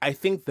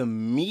the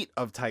meat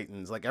of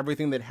Titans, like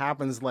everything that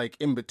happens like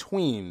in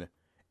between,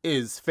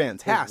 is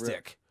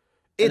fantastic.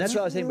 It's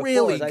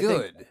really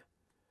good.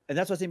 And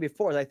that's what I was saying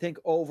before. Is I think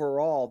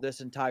overall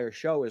this entire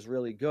show is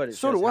really good. It's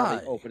so just do how I.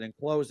 they open and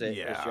close it.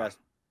 Yeah. It's just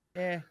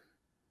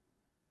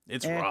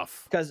It's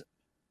rough. Because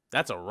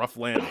that's a rough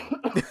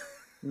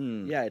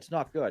landing. Yeah, it's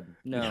not good.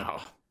 No.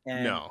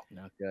 No.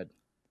 Not good.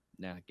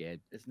 Not good.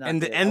 It's not. And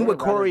good. the end with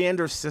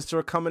Coriander's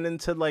sister coming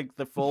into like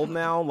the fold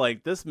now,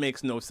 like this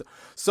makes no sense.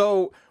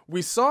 So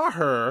we saw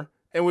her,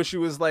 and when she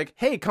was like,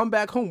 "Hey, come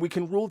back home, we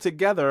can rule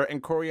together,"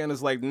 and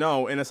Coriander's like,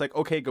 "No," and it's like,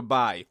 "Okay,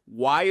 goodbye."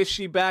 Why is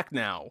she back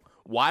now?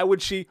 Why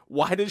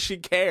did she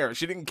care?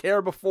 She didn't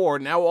care before.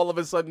 Now all of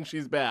a sudden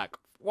she's back.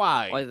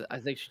 Why? Well, I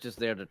think she's just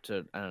there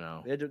to I don't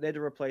know. They had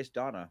to replace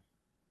Donna.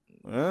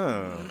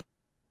 Oh.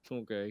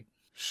 Okay.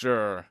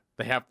 Sure.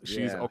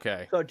 She's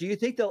okay. So do you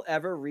think they'll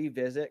ever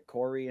revisit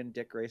Corey and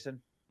Dick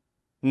Grayson?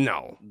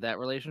 No. That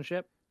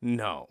relationship?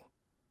 No.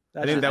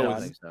 I think that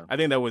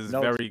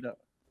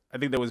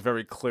was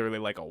very clearly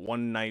like a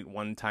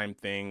one time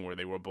thing where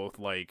they were both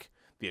like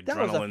the adrenalines.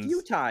 That was a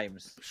few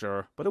times.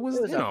 Sure. But it was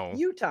a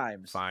few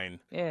times. Fine.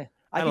 Yeah.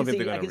 I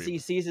can see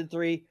season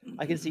 3.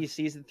 I can see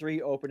season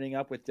 3 opening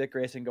up with Dick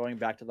Grayson going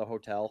back to the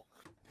hotel.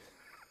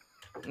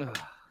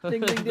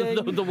 Ding, ding,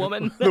 ding. The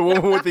woman. The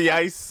woman with the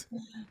ice.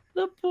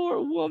 The poor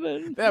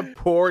woman. That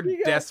poor,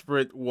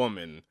 desperate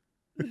woman.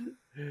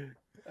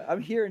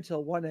 I'm here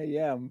until 1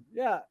 a.m.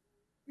 Yeah,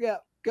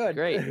 good.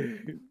 Great.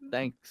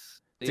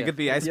 Thanks. To get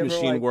the ice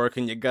machine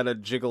working, you gotta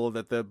jiggle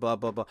that the blah,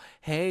 blah, blah.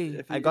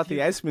 Hey, I got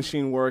the ice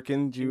machine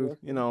working. Do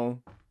you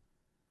know?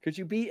 Could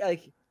you be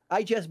like,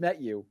 I just met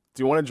you.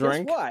 Do you want a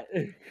drink? Guess what?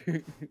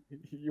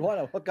 You want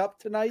to hook up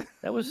tonight?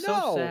 That was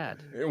so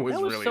sad. It was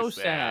really so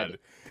sad.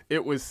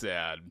 It was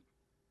sad.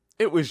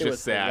 It was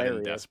just sad hilarious.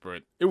 And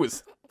desperate. It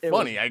was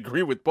funny. I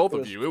agree with both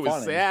of you. It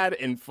was sad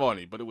and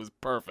funny, but it was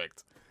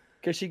perfect.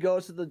 Because she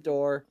goes to the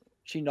door,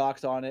 she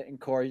knocks on it, and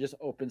Corey just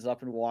opens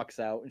up and walks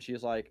out, and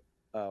she's like,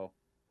 "Oh,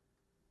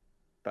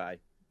 bye."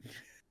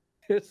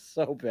 It's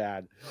so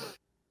bad.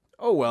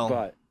 Oh well.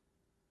 But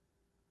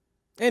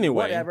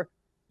anyway, whatever.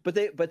 But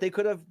they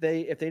could have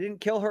if they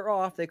didn't kill her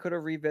off, they could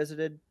have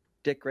revisited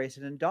Dick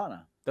Grayson and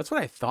Donna. That's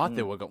what I thought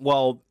they were going.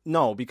 Well,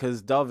 no,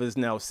 because Dove is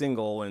now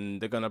single, and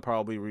they're gonna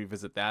probably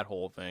revisit that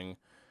whole thing.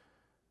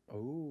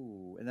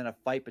 Oh, and then a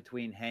fight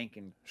between Hank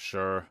and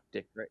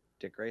Dick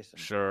Grayson.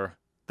 Sure,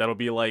 that'll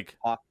be like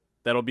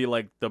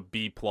the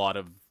B plot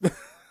of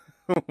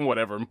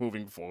whatever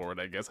moving forward.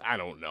 I guess I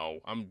don't know.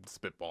 I'm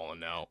spitballing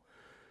now.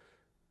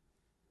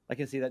 I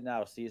can see that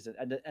now.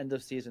 End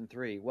of season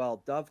 3.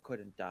 Well, Dove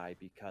couldn't die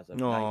because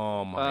of.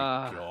 Oh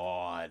my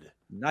God!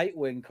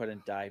 Nightwing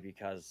couldn't die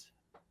because.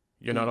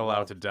 You're not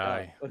allowed to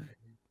die.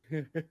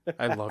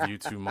 I love you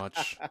too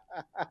much.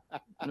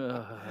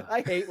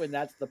 I hate when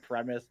that's the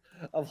premise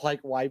of like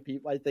why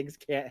things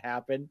can't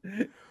happen.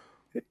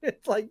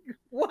 It's like,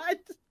 what?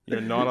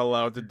 You're not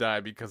allowed to die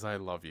because I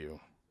love you.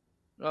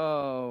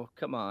 Oh,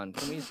 come on.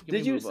 Can we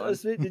Did move on?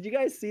 Did you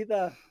guys see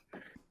the?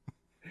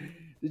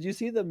 Did you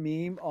see the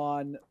meme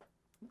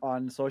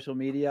on social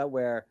media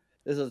where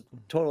this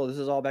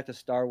is all back to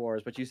Star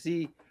Wars, but you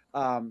see,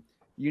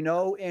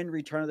 in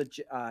Return of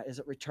the is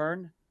it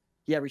Return?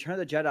 Yeah, Return of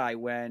the Jedi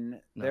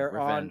when they're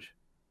Revenge.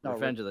 on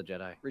Revenge of the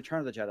Jedi. Return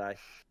of the Jedi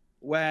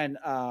when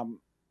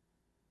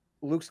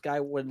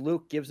when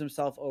Luke gives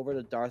himself over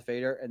to Darth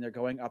Vader and they're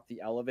going up the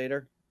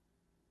elevator.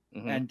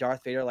 Mm-hmm. And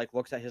Darth Vader like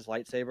looks at his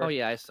lightsaber. Oh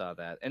yeah, I saw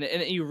that. And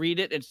you read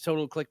it, it's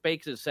total clickbait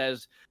because it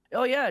says,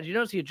 "Oh yeah, did you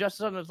notice he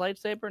adjusted on his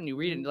lightsaber?" And you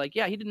read it, and you're like,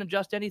 "Yeah, he didn't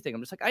adjust anything."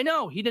 I'm just like, "I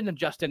know he didn't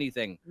adjust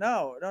anything."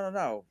 No.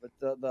 But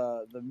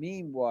the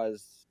meme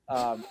was,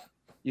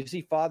 you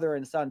see father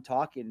and son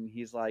talking, and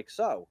he's like,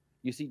 "So."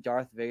 You see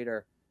Darth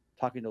Vader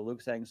talking to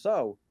Luke, saying,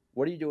 "So,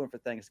 what are you doing for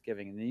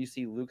Thanksgiving?" And then you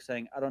see Luke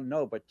saying, "I don't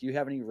know, but do you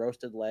have any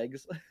roasted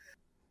legs?"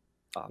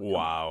 Oh,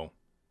 wow.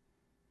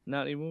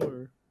 Not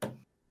anymore.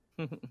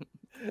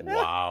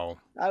 Wow.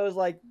 I was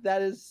like,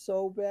 that is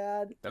so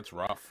bad. That's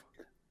rough.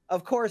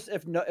 Of course,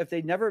 if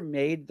they never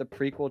made the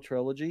prequel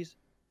trilogy,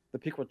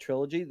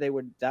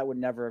 that would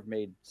never have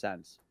made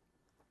sense.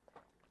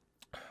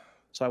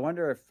 So I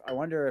wonder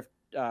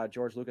if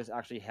George Lucas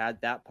actually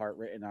had that part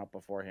written out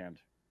beforehand.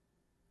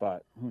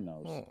 But who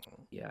knows?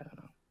 Yeah, I don't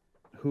know.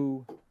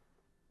 Who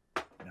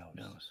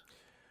knows?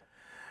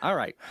 All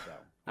right. So,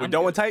 we're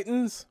done with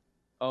Titans?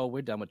 Oh,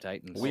 we're done with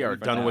Titans. We are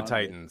done with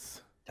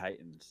Titans.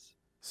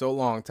 So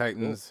long,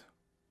 Titans.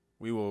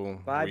 Cool. We will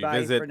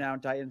revisit. Bye for now,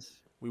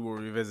 Titans. We will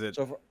revisit.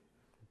 So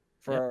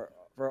for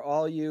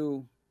all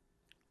you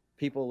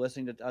people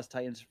listening to us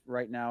Titans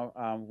right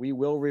now, we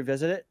will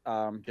revisit it.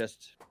 It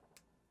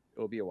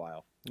will be a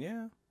while.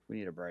 Yeah. We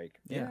need a break.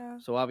 Yeah.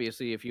 So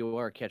obviously, if you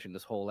are catching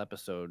this whole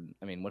episode,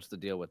 I mean, what's the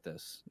deal with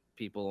this?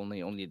 People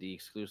only the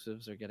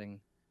exclusives are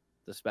getting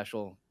the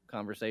special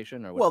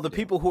conversation, or well, the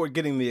people who are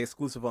getting the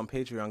exclusive on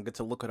Patreon get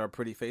to look at our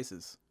pretty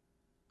faces.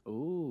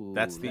 Ooh,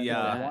 that's the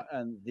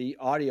and the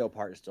audio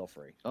part is still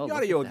free. Oh,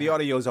 the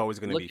audio is always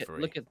going to be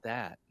free. Look at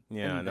that.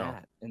 Yeah, I know.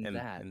 That, and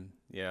that.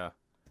 Yeah.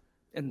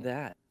 And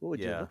that.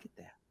 Would you look at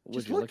that?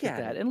 Just look at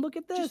that. And look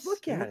at this. Just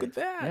look at it. Look at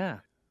that. Yeah.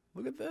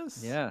 Look at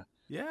this. Yeah.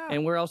 Yeah.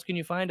 And where else can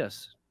you find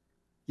us?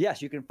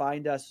 Yes, you can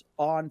find us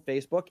on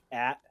Facebook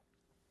at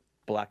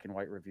Black and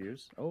White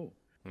Reviews. Oh.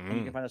 And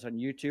you can find us on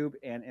YouTube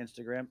and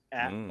Instagram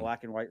at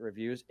Black and White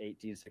Reviews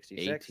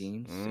 1866.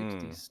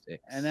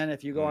 1866. And then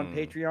if you go on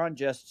Patreon,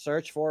 just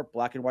search for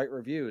Black and White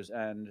Reviews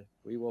and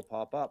we will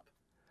pop up.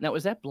 Now,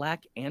 is that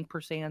black and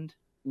 %?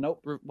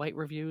 Nope. White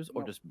reviews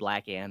or just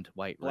black and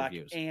white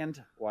reviews? Black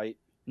and white.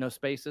 No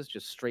spaces,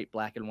 just straight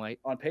black and white?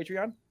 On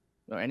Patreon?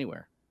 Or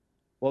anywhere?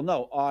 Well,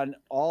 no. On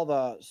all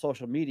the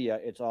social media,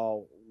 it's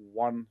all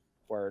one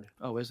word.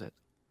 Oh, is it?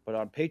 But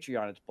on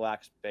Patreon, it's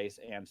black space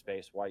and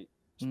space white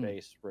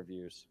space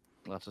reviews.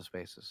 Lots of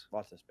spaces.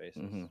 Lots of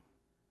spaces. Mm-hmm.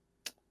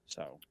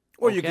 So.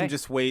 Or you can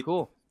just wait.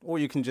 Cool. Or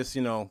you can just,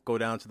 go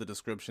down to the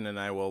description and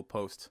I will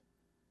post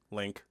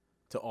link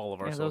to all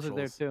of our socials. Those are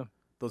there too.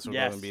 Those are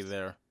going to be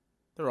there.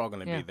 They're all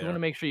going to be there. You want to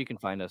make sure you can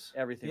find us.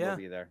 Everything will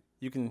be there.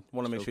 You can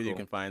want to make sure you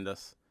can find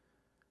us.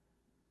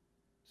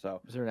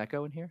 So. Is there an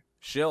echo in here?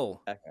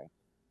 Shill. Echo.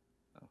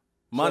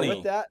 Money. So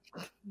with that,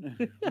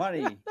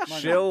 money.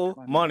 Shill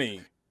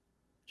money.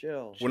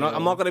 Chill.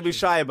 I'm not going to be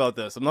shy about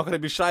this. I'm not going to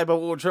be shy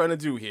about what we're trying to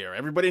do here.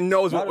 Everybody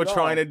knows what we're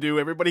trying to do.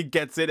 Everybody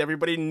gets it.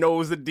 Everybody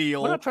knows the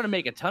deal. We're not trying to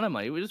make a ton of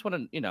money. We just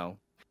want to,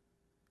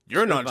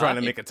 You're not trying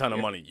to make a ton of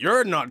money.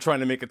 You're not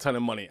trying to make a ton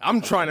of money.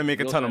 I'm trying to make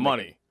a ton of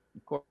money.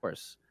 Of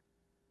course.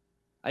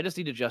 I just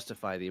need to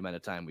justify the amount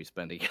of time we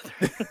spend together.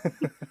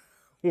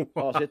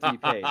 Well, shit to be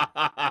paid.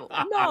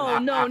 No.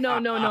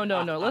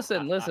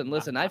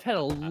 Listen. I've had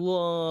a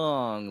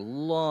long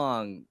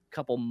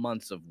couple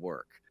months of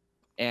work.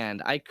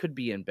 And I could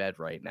be in bed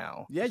right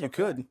now. Yeah, you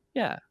could.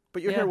 Yeah,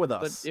 but you're here with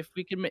us. But if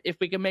we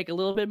can make a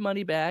little bit of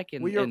money back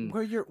and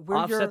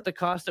offset the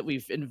cost that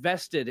we've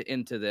invested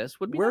into this,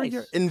 would be nice. Where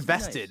you're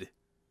invested.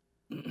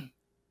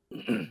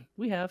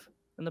 We have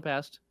in the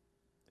past.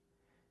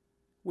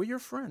 We're your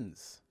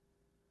friends.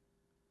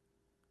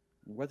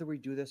 Whether we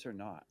do this or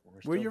not,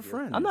 we're your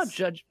friends. I'm not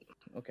judging.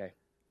 Okay.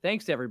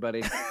 Thanks, everybody.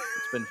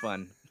 It's been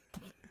fun.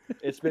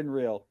 It's been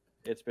real.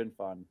 It's been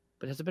fun.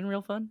 But has it been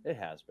real fun? It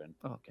has been.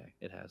 Oh, okay,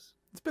 it has.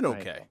 It's been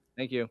okay. Right.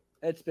 Thank you.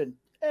 It's been.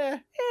 All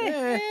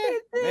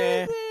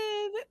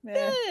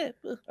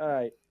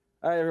right,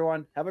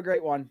 everyone. Have a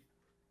great one.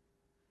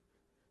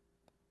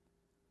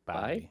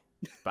 Bye.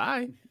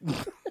 Bye.